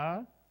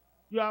Father.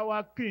 You are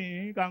our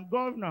King and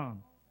Governor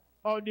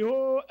of the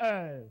whole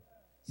earth.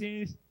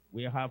 Since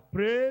we have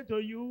prayed to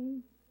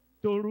you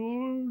to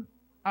rule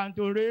and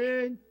to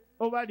reign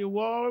over the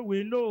world,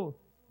 we know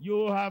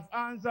you have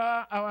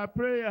answered our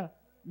prayer.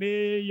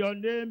 May your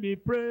name be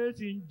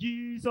praised in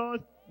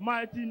Jesus'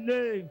 mighty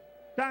name.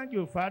 Thank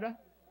you, Father.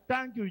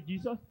 Thank you,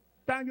 Jesus.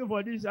 Thank you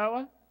for this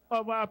hour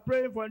of our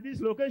prayer from this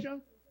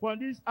location, from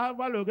this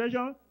Alpha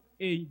location.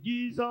 In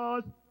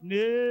Jesus'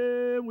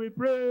 name we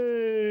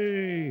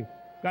pray.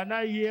 Can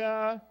I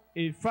hear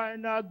a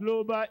final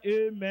global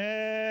amen?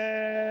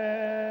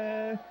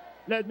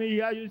 Let me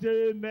hear you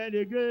say amen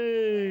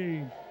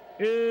again.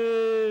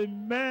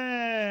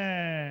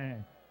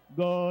 Amen.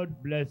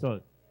 God bless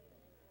us.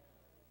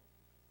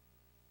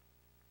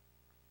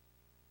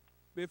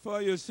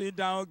 Before you sit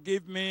down,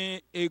 give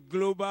me a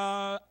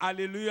global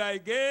hallelujah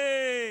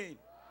again.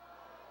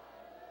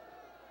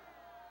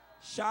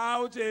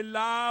 Shout a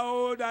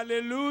loud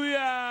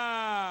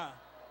hallelujah.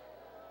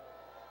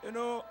 You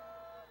know,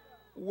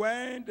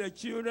 when the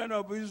children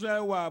of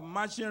Israel were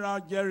marching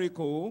around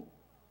Jericho,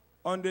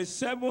 on the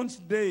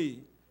seventh day,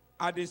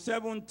 at the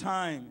seventh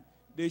time,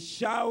 they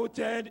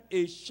shouted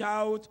a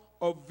shout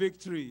of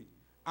victory,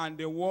 and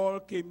the wall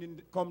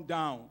come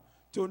down.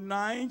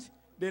 Tonight,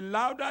 the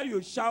louder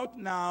you shout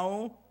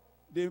now,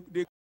 the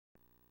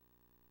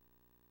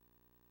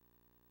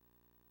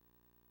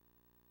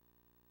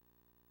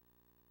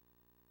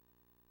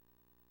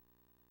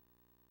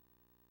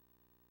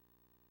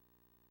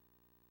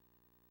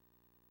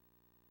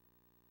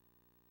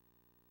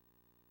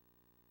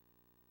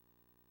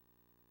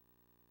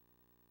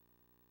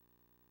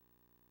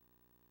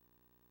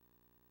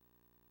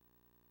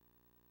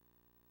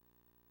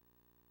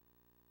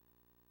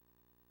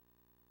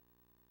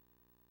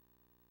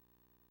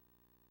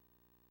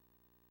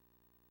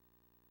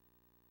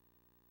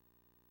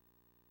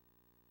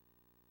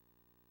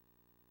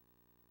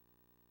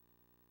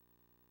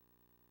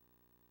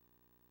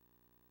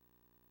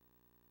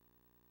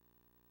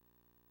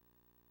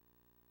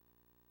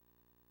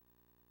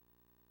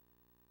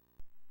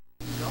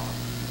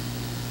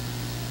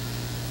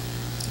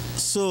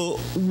So,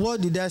 what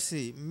did I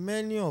say?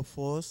 Many of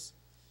us,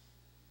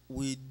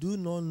 we do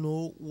not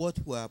know what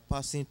we are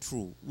passing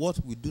through, what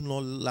we do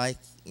not like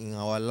in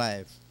our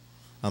life.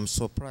 I'm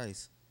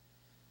surprised.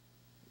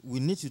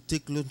 We need to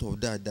take note of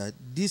that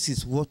this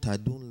is what I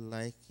don't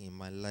like in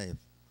my life,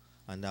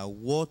 and I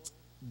want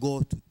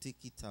God to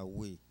take it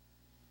away.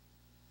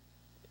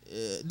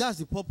 That's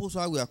the purpose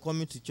why we are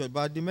coming to church.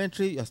 But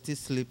elementary, you are still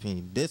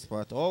sleeping,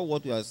 despite all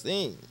what we are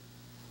saying.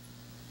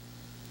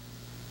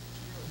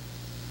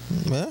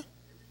 Yeah?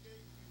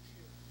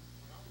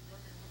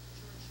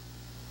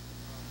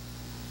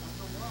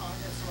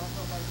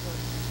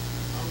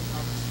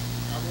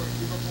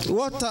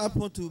 What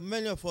happened to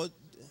many of us?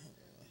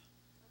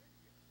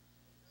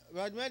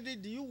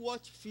 Do you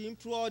watch film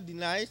throughout the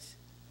night?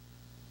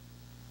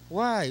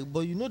 Why?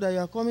 But you know that you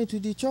are coming to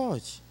the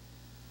church.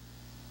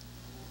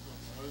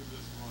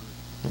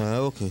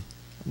 Okay.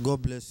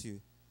 God bless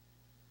you.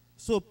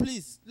 So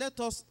please,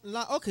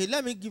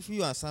 let me give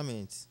you an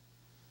assignment.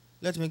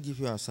 Let me give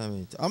you an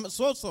assignment. I'm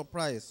so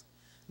surprised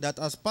that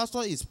as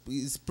pastor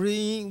is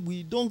praying,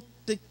 we don't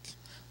take.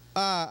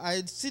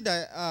 I see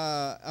that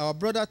our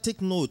brother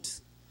take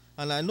notes,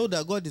 and I know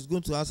that God is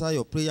going to answer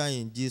your prayer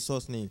in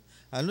Jesus' name.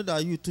 I know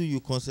that you too, you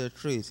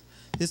concentrate.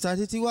 Sister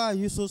Titi, why are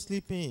you so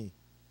sleeping?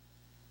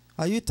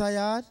 Are you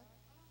tired?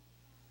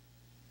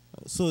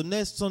 So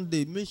next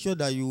Sunday, make sure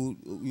that you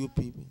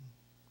people.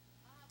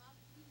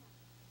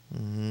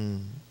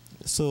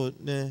 So,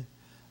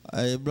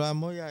 Abraham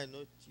Moya, I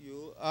know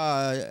you.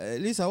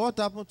 Lisa, what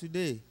happened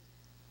today?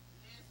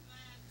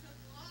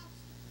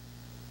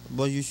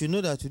 But you should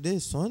know that today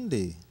is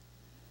Sunday.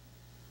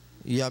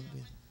 Yeah.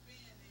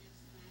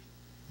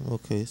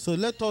 Okay, so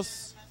let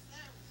us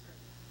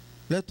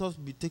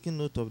be taking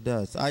note of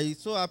that. I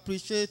so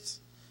appreciate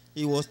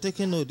he was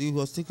taking note. He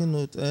was taking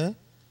note.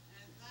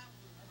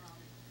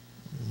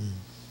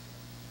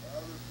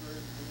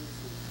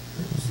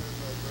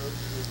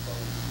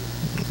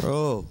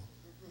 Oh.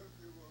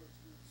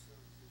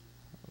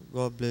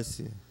 God bless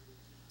you.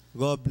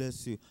 God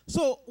bless you.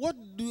 So, what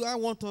do I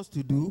want us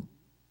to do?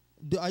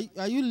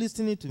 Are you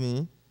listening to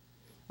me?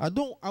 I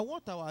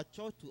want our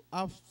church to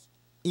have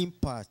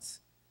impact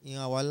in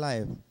our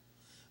life.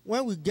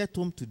 When we get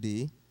home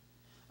today,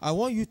 I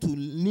want you to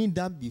kneel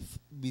down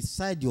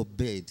beside your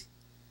bed.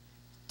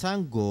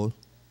 Thank God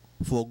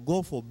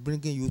for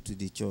bringing you to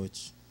the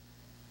church.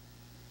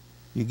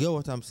 You get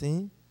what I'm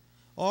saying?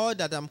 All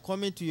that I'm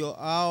coming to your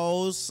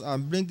house,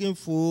 I'm bringing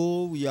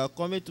food, we are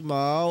coming to my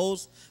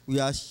house, we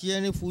are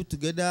sharing food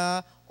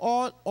together,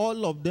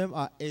 all of them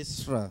are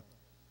extra.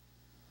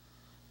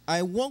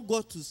 I want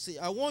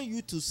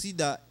you to see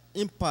the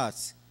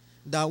impact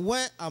that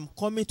when I'm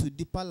coming to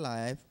deeper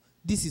life,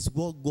 this is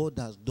what God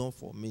has done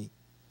for me.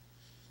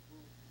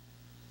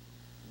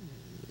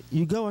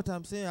 You get what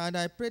I'm saying? And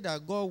I pray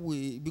that God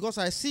will, because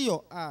I see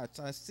your heart,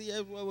 I see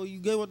everywhere, you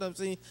get what I'm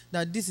saying,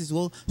 that this is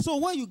what. So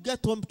when you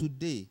get home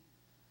today,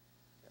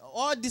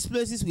 all these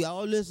places we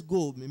always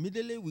go,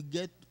 immediately we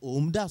get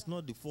home, that's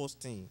not the first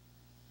thing.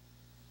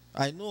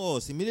 I know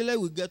us, immediately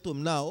we get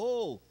home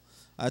now,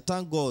 I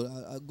thank God.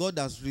 God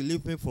has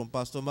relieved me from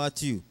Pastor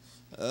Matthew.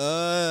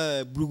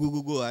 I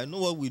know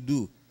what we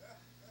do.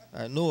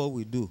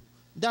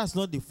 That's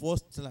not the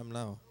first time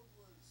now.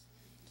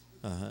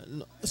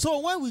 No. So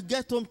when we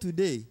get home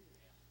today,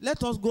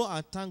 let us go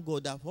and thank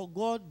God that for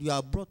God you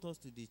have brought us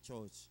to the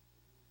church.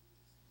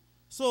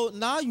 So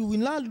now you will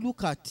not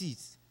look at it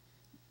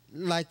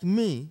like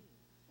me.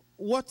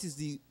 What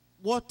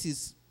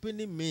is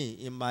paining me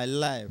in my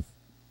life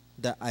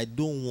that I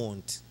don't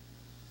want?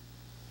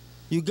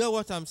 You get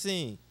what I'm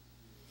saying?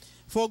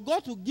 For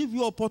God to give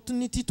you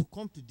opportunity to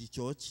come to the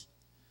church,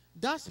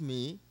 that's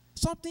me.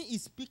 Something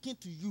is speaking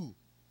to you.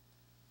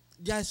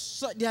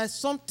 There's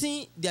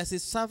a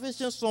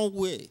salvation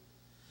somewhere.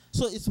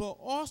 So it's for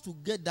us to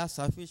get that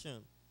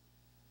salvation.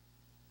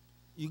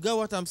 You get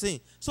what I'm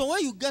saying? So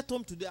when you get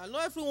home today, I know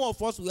every one of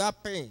us will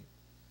have pain.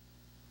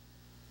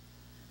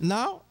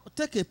 Now,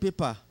 take a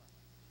paper.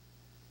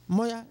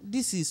 Moya,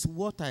 this is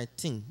what I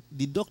think.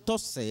 The doctor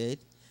said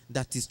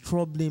that is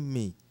troubling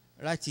me.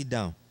 Write it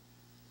down.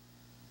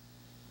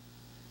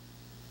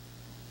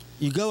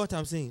 You get what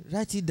I'm saying?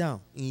 Write it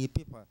down in your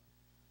paper.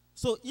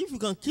 So if you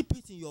can keep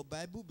it in your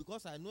Bible,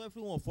 because I know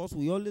every one of us,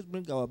 we always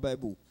bring our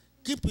Bible.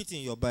 Keep it in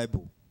your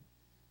Bible.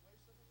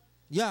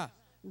 Yeah.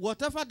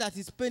 Whatever that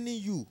is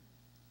paining you,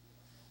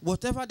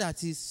 whatever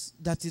that is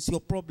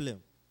your problem,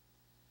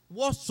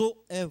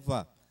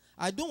 whatsoever.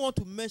 I don't want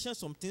to mention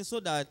something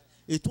so that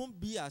it won't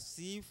be as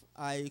if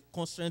I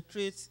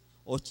concentrate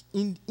on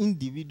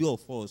individual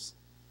of us.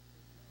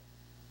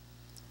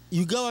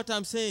 You get what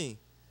I'm saying?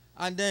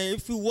 And then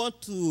if you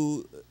want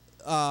to,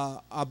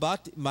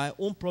 about my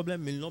own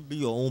problem will not be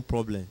your own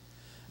problem.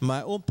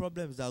 My own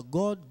problem is that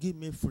God give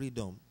me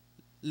freedom.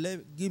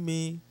 Give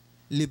me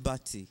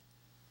liberty.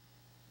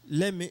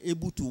 Let me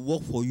able to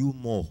work for you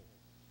more.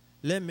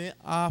 Let me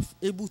have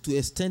able to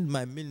extend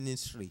my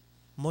ministry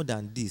more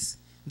than this.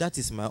 That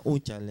is my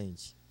own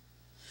challenge.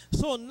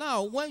 So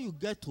now, when you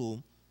get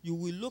home, you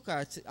will look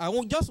at.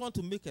 Just want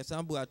to make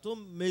example. I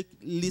don't make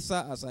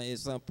Lisa as an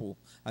example.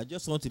 I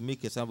just want to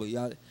make example.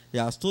 He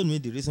has told me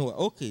the reason why.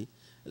 Okay,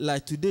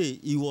 like today,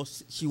 she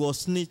was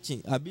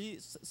snitching.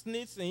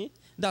 Snitching.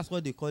 That's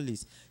what they call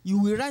it. You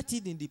will write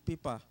it in the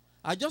paper.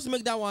 I just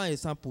make that one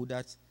example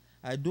that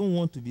I don't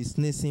want to be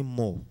snitching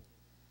more.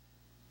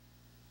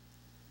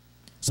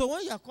 So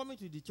when you are coming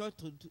to the church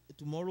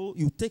tomorrow,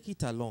 you take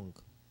it along.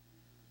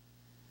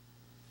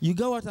 You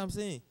get what I'm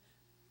saying?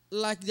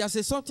 Like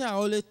there's something I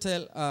always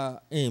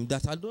tell him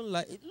that I don't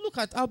like. Look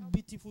at how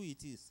beautiful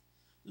it is.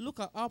 Look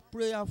at how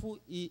prayerful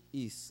it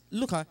is.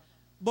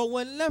 But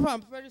whenever,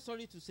 I'm very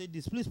sorry to say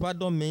this, please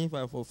pardon me if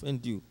I've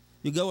offended you.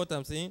 You get what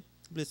I'm saying?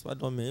 Please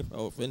pardon me if I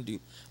offend you.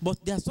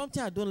 But there's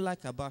something I don't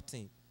like about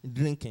him,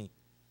 drinking.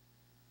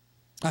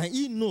 And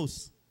he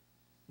knows.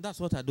 That's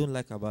what I don't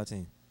like about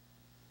him.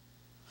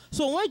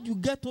 So when you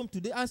get home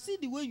today and see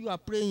the way you are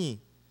praying,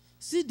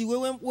 see the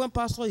way when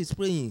pastor is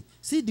praying,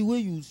 see the way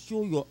you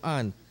show your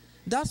hand,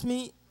 that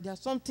means there's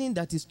something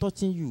that is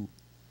touching you.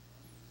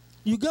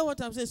 You get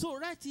what I'm saying? So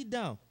write it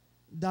down.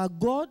 That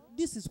God,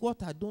 this is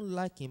what I don't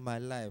like in my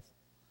life.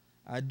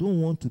 I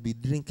don't want to be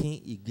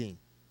drinking again.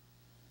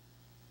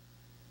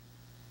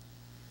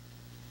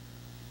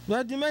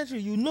 But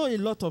Dimitri, you know a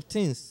lot of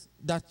things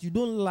that you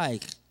don't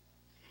like.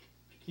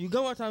 You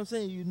get what I'm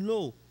saying? You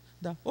know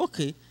that,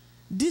 okay,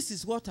 this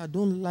is what I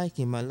don't like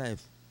in my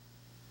life.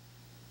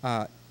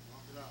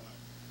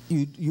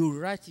 You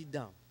write it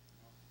down.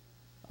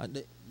 And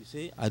you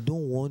say, I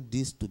don't want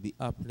this to be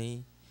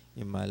happening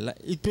in my life.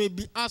 It may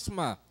be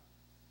asthma.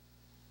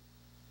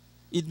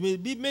 It may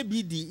be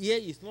maybe the air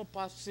is not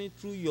passing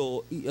through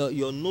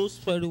your nose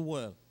very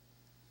well.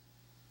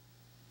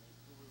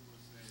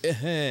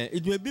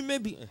 It may be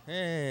maybe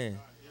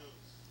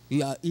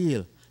you are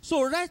ill.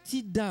 So write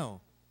it down.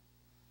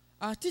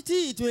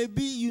 It may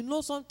be you know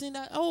something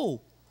that,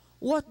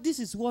 this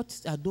is what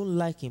I don't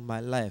like in my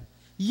life.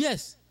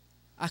 Yes,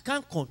 I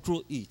can't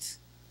control it.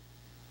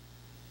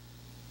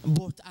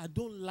 But I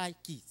don't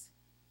like it.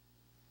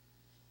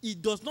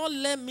 It does not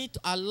let me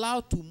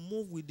allow to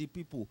move with the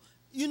people.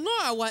 You know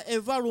our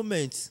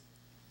environment.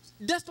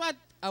 That's what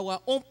our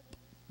own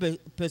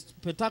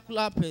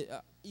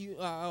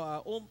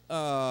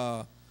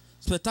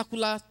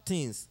spectacular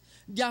things.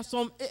 There are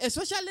some,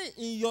 especially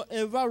in your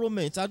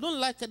environment. I don't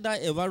like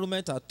that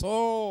environment at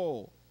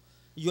all.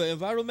 Your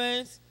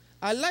environment,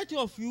 I like two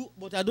of you,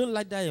 but I don't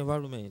like that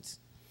environment.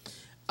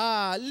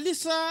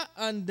 Lisa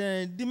and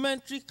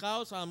Dimitri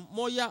house and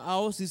Moya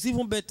house is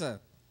even better.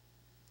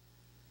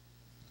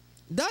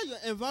 That your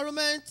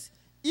environment,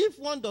 if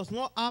one does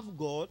not have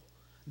God,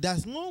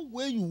 there's no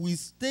way you will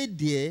stay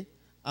there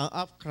and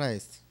have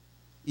Christ.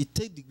 It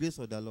takes the grace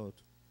of the Lord.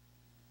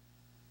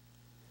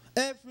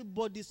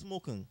 Everybody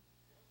smoking.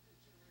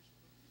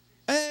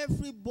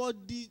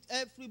 Everybody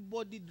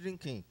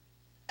drinking.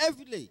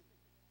 Every day.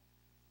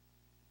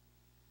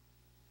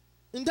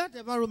 In that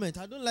environment,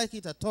 I don't like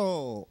it at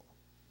all.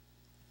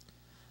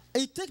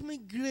 It takes me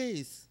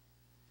grace.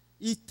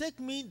 It takes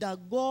me that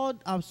God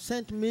has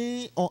sent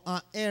me on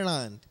an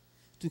errand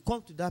to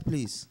come to that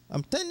place.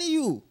 I'm telling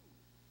you.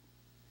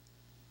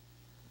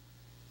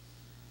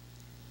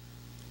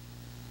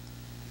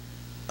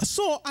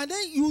 So, and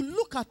then you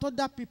look at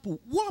other people.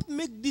 What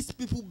makes these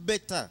people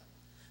better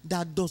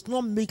that does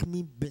not make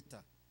me better?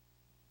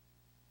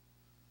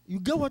 You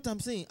get what I'm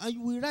saying? And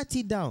you will write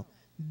it down.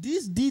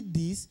 This did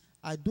this.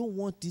 I don't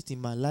want it in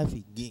my life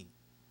again.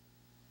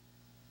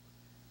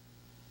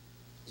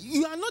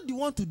 You are not the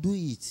one to do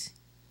it.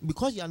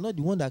 Because you are not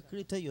the one that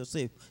created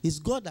yourself. It's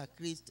God that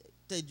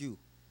created you.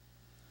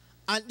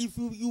 And if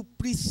you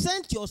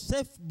present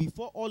yourself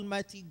before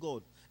Almighty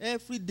God,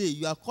 every day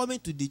you are coming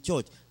to the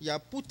church, you are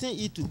putting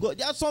it to God.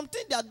 There's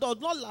something that does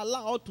not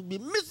allow us to be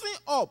mixing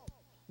up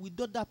with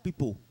other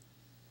people.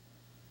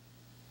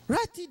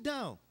 Write it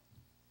down.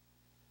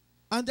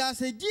 And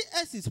as a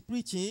GS is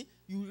preaching,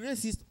 you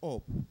raise it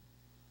up.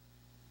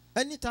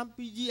 Anytime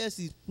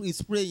PGS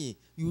is praying,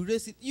 you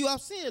raise it. You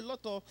have seen a lot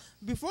of,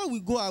 before we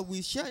go, I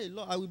will share a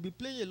lot. I will be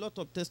playing a lot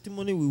of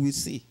testimony we will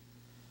see.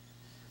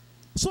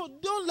 So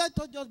don't let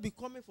us just be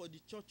coming for the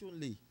church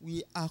only.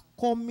 We are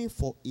coming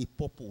for a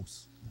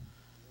purpose.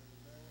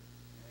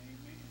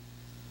 Amen.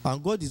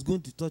 And God is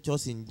going to touch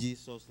us in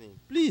Jesus' name.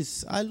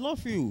 Please, I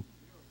love you.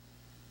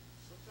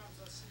 Sometimes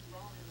I see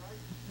wrong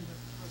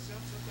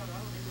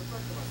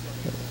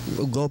and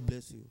right. God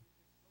bless you.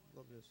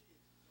 God bless you.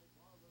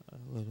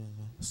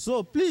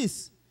 So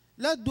please,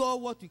 let's do all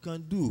what we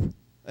can do.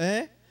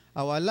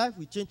 Our life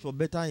will change for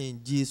better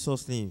in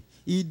Jesus' name.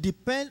 It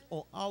depends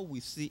on how we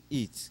see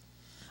it.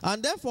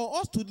 And then for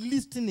us to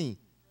listening,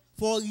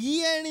 for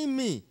hearing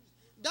me,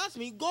 that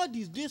means God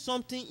is doing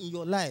something in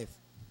your life.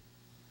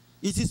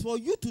 It is for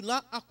you to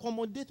now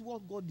accommodate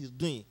what God is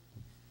doing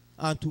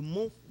and to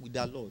move with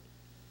the Lord.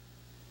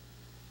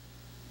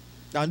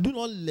 And do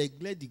not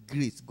neglect the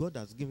grace God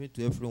has given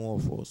to every one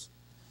of us.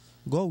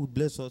 God will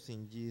bless us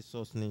in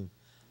Jesus' name.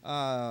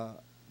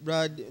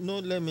 Brad, no,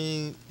 let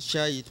me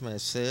share it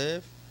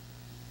myself.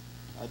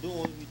 I don't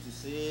want you to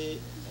say...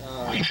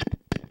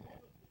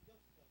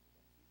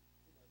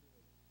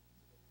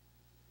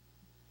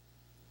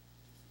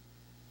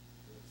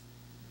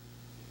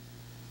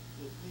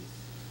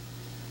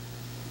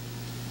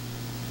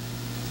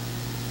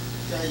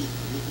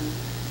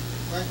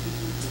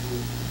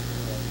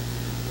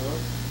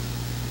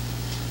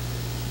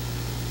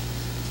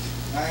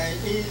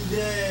 in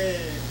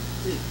the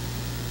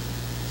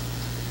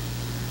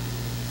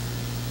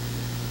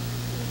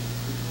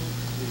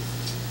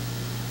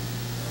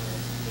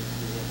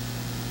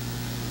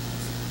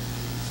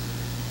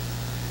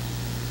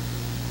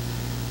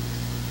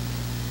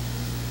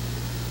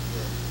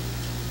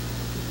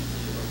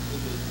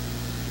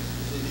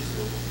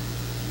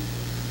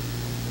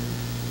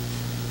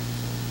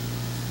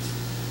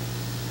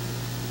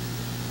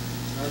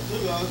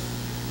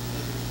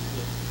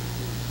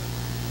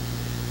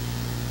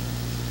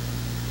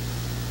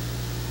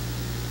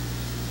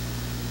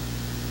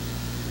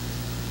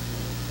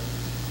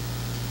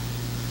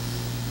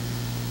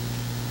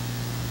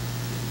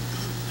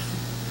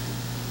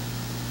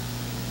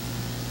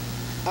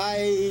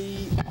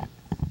I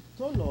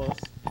told us,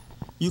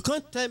 you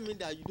can't tell me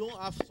that you don't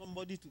have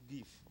somebody to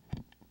give.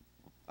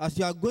 As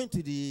you are going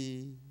to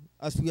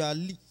as we are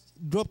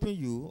dropping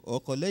you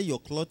or collect your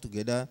cloth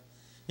together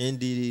in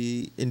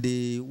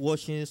the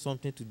washing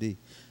something today,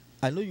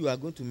 I know you are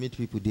going to meet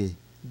people there.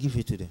 Give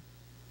it to them.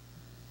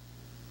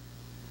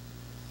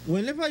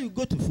 Whenever you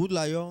go to Food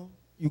Lion,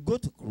 you go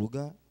to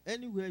Kruger,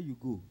 anywhere you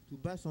go to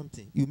buy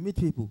something, you meet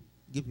people,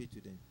 give it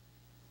to them.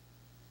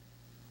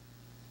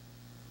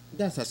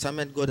 That's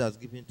assignment God has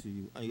given to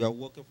you, and you are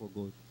working for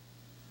God.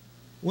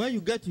 When you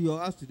get to your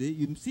house today,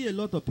 you see a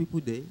lot of people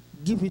there,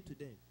 give it to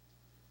them.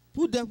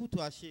 Put them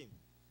to shame.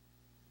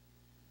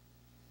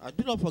 And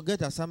do not forget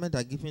the assignment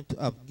I've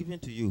given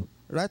to you.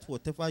 Write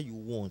whatever you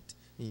want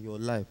in your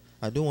life.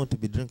 I don't want to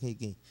be drinking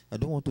again. I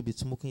don't want to be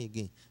smoking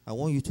again. I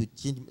want you to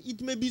change.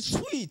 It may be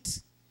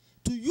sweet.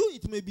 To you,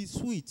 it may be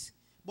sweet.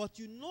 But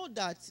you know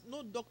that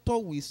no doctor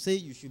will say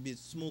you should be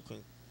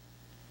smoking.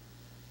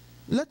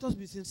 Let us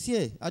be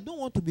sincere. I don't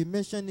want to be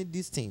mentioning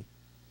this thing.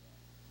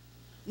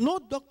 No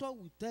doctor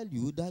will tell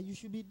you that you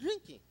should be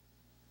drinking.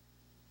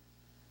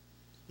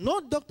 No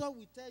doctor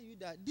will tell you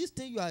that this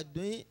thing you are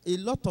doing, a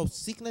lot of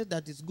sickness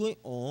that is going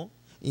on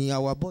in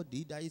our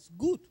body, that is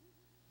good.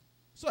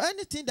 So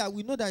anything that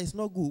we know that is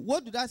not good,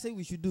 what did I say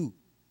we should do?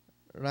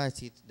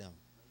 Write it down.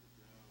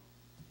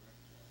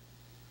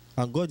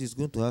 And God is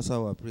going to answer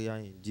our prayer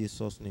in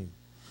Jesus' name.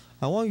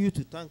 I want you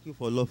to thank you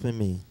for loving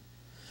me.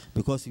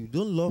 Because if you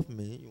don't love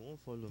me, you won't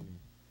follow me.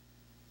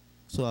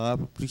 So I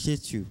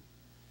appreciate you.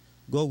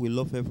 God will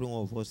love every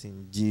one of us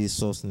in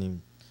Jesus'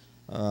 name.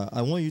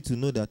 I want you to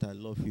know that I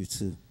love you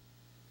too.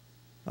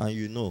 And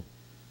you know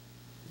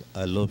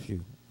I love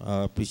you.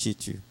 I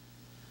appreciate you.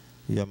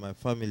 You are my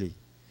family.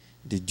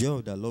 The joy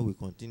of the Lord will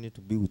continue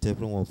to be with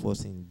every one of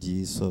us in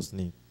Jesus'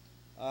 name.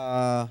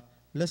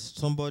 Let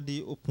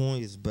somebody open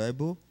his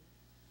Bible.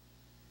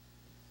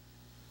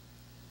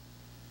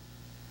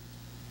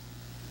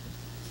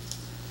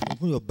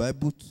 Open your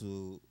Bible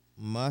to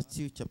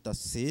Matthew chapter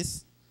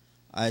 6.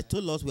 I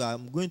told us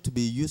I'm going to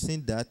be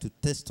using that to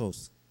test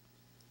us.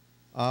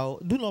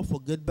 Do not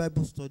forget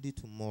Bible study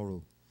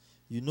tomorrow.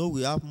 You know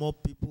we have more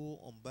people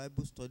on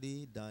Bible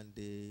study than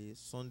the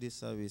Sunday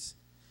service.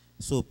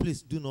 So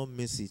please do not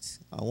miss it.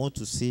 I want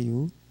to see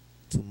you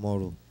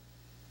tomorrow.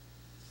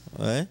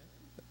 I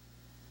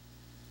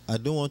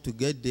don't want to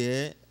get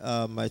there,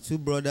 my two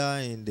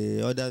brothers and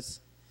the others,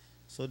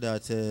 so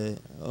that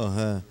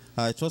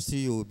I trust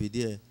you will be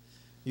there.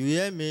 You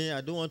hear me?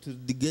 I don't want to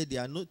get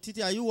there. No,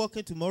 Titi, are you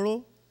working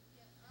tomorrow?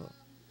 Yeah,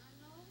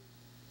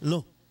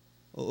 no.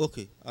 Oh,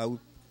 okay. I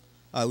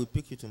will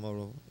pick you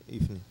tomorrow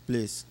evening.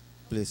 Please.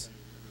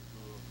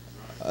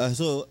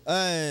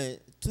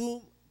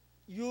 To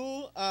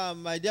you,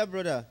 my dear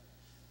brother,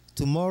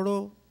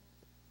 tomorrow,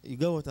 you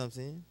get what I'm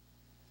saying?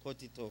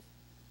 Cut it off.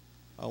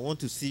 I want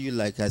to see you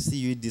like I see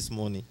you this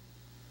morning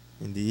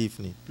in the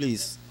evening.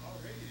 Please.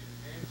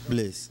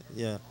 Please,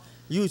 yeah.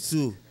 You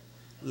too.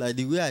 Like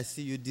the way I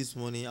see you this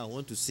morning, I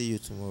want to see you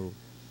tomorrow.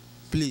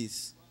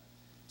 Please.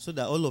 So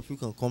that all of you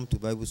can come to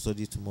Bible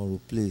study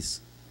tomorrow,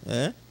 please.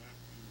 Eh?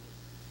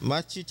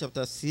 Matthew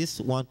chapter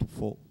 6, 1 to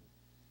 4.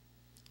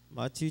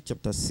 Matthew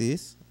chapter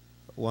 6,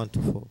 1 to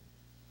 4.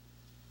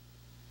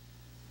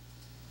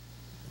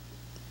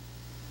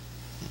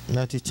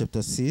 Matthew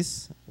chapter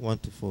 6, 1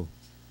 to 4.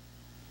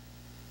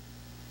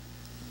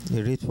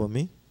 You read for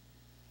me.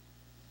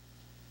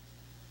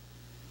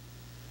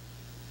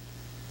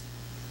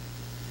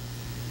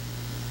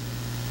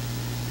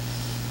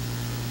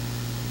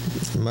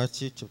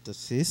 Matthew chapter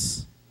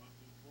 6,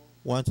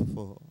 1 to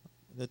 4.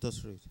 Let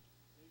us read.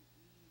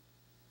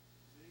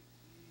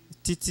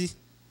 Titi.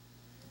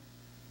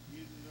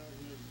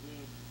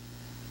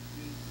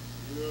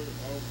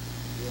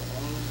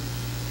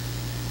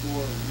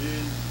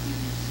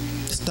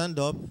 Stand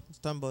up,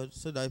 stand up,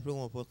 so that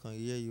everyone can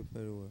hear you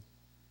very well.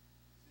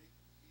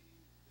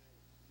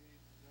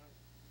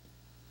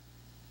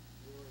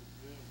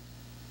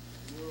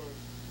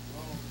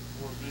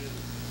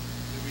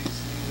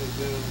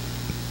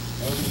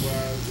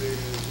 Otherwise, they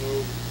have no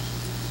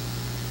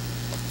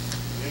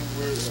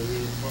inward of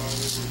their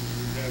Father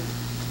in heaven.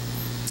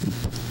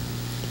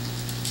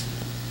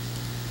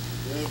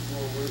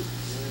 Therefore, when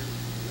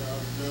thou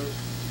dost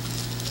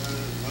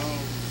stand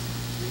alone,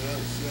 do not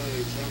sound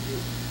a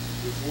trumpet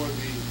before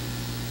thee,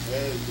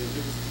 as the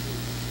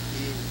hypocrites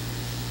do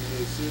in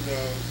the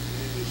synagogues and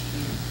in the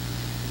streets,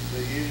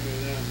 that ye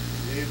may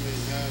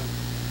not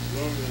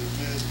glory in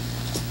men.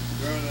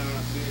 Verily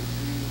I say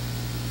to you,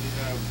 ye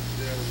have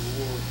their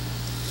reward.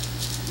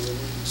 But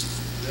when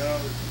thou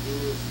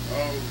doest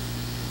all,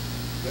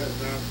 let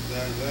not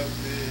thy left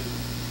hand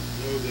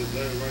know that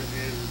thy right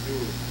hand is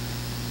doeth.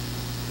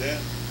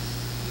 That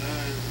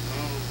thine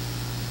own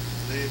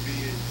may be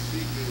in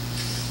secret,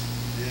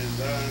 and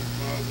thy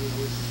Father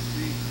which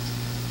sees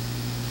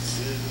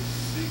in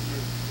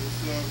secret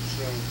himself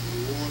shall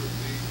reward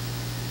thee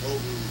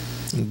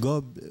openly.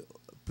 God,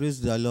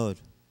 praise the Lord.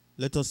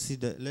 Let us see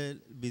that.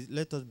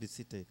 Let us be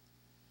seated.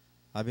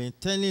 I've been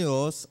telling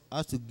us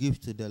how to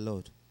give to the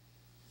Lord.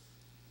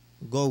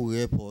 God will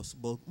help us.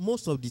 But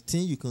most of the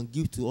thing you can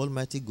give to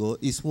Almighty God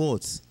is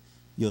what?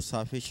 Your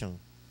salvation.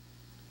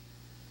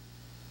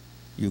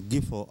 You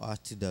give for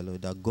heart to the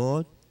Lord. That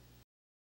God,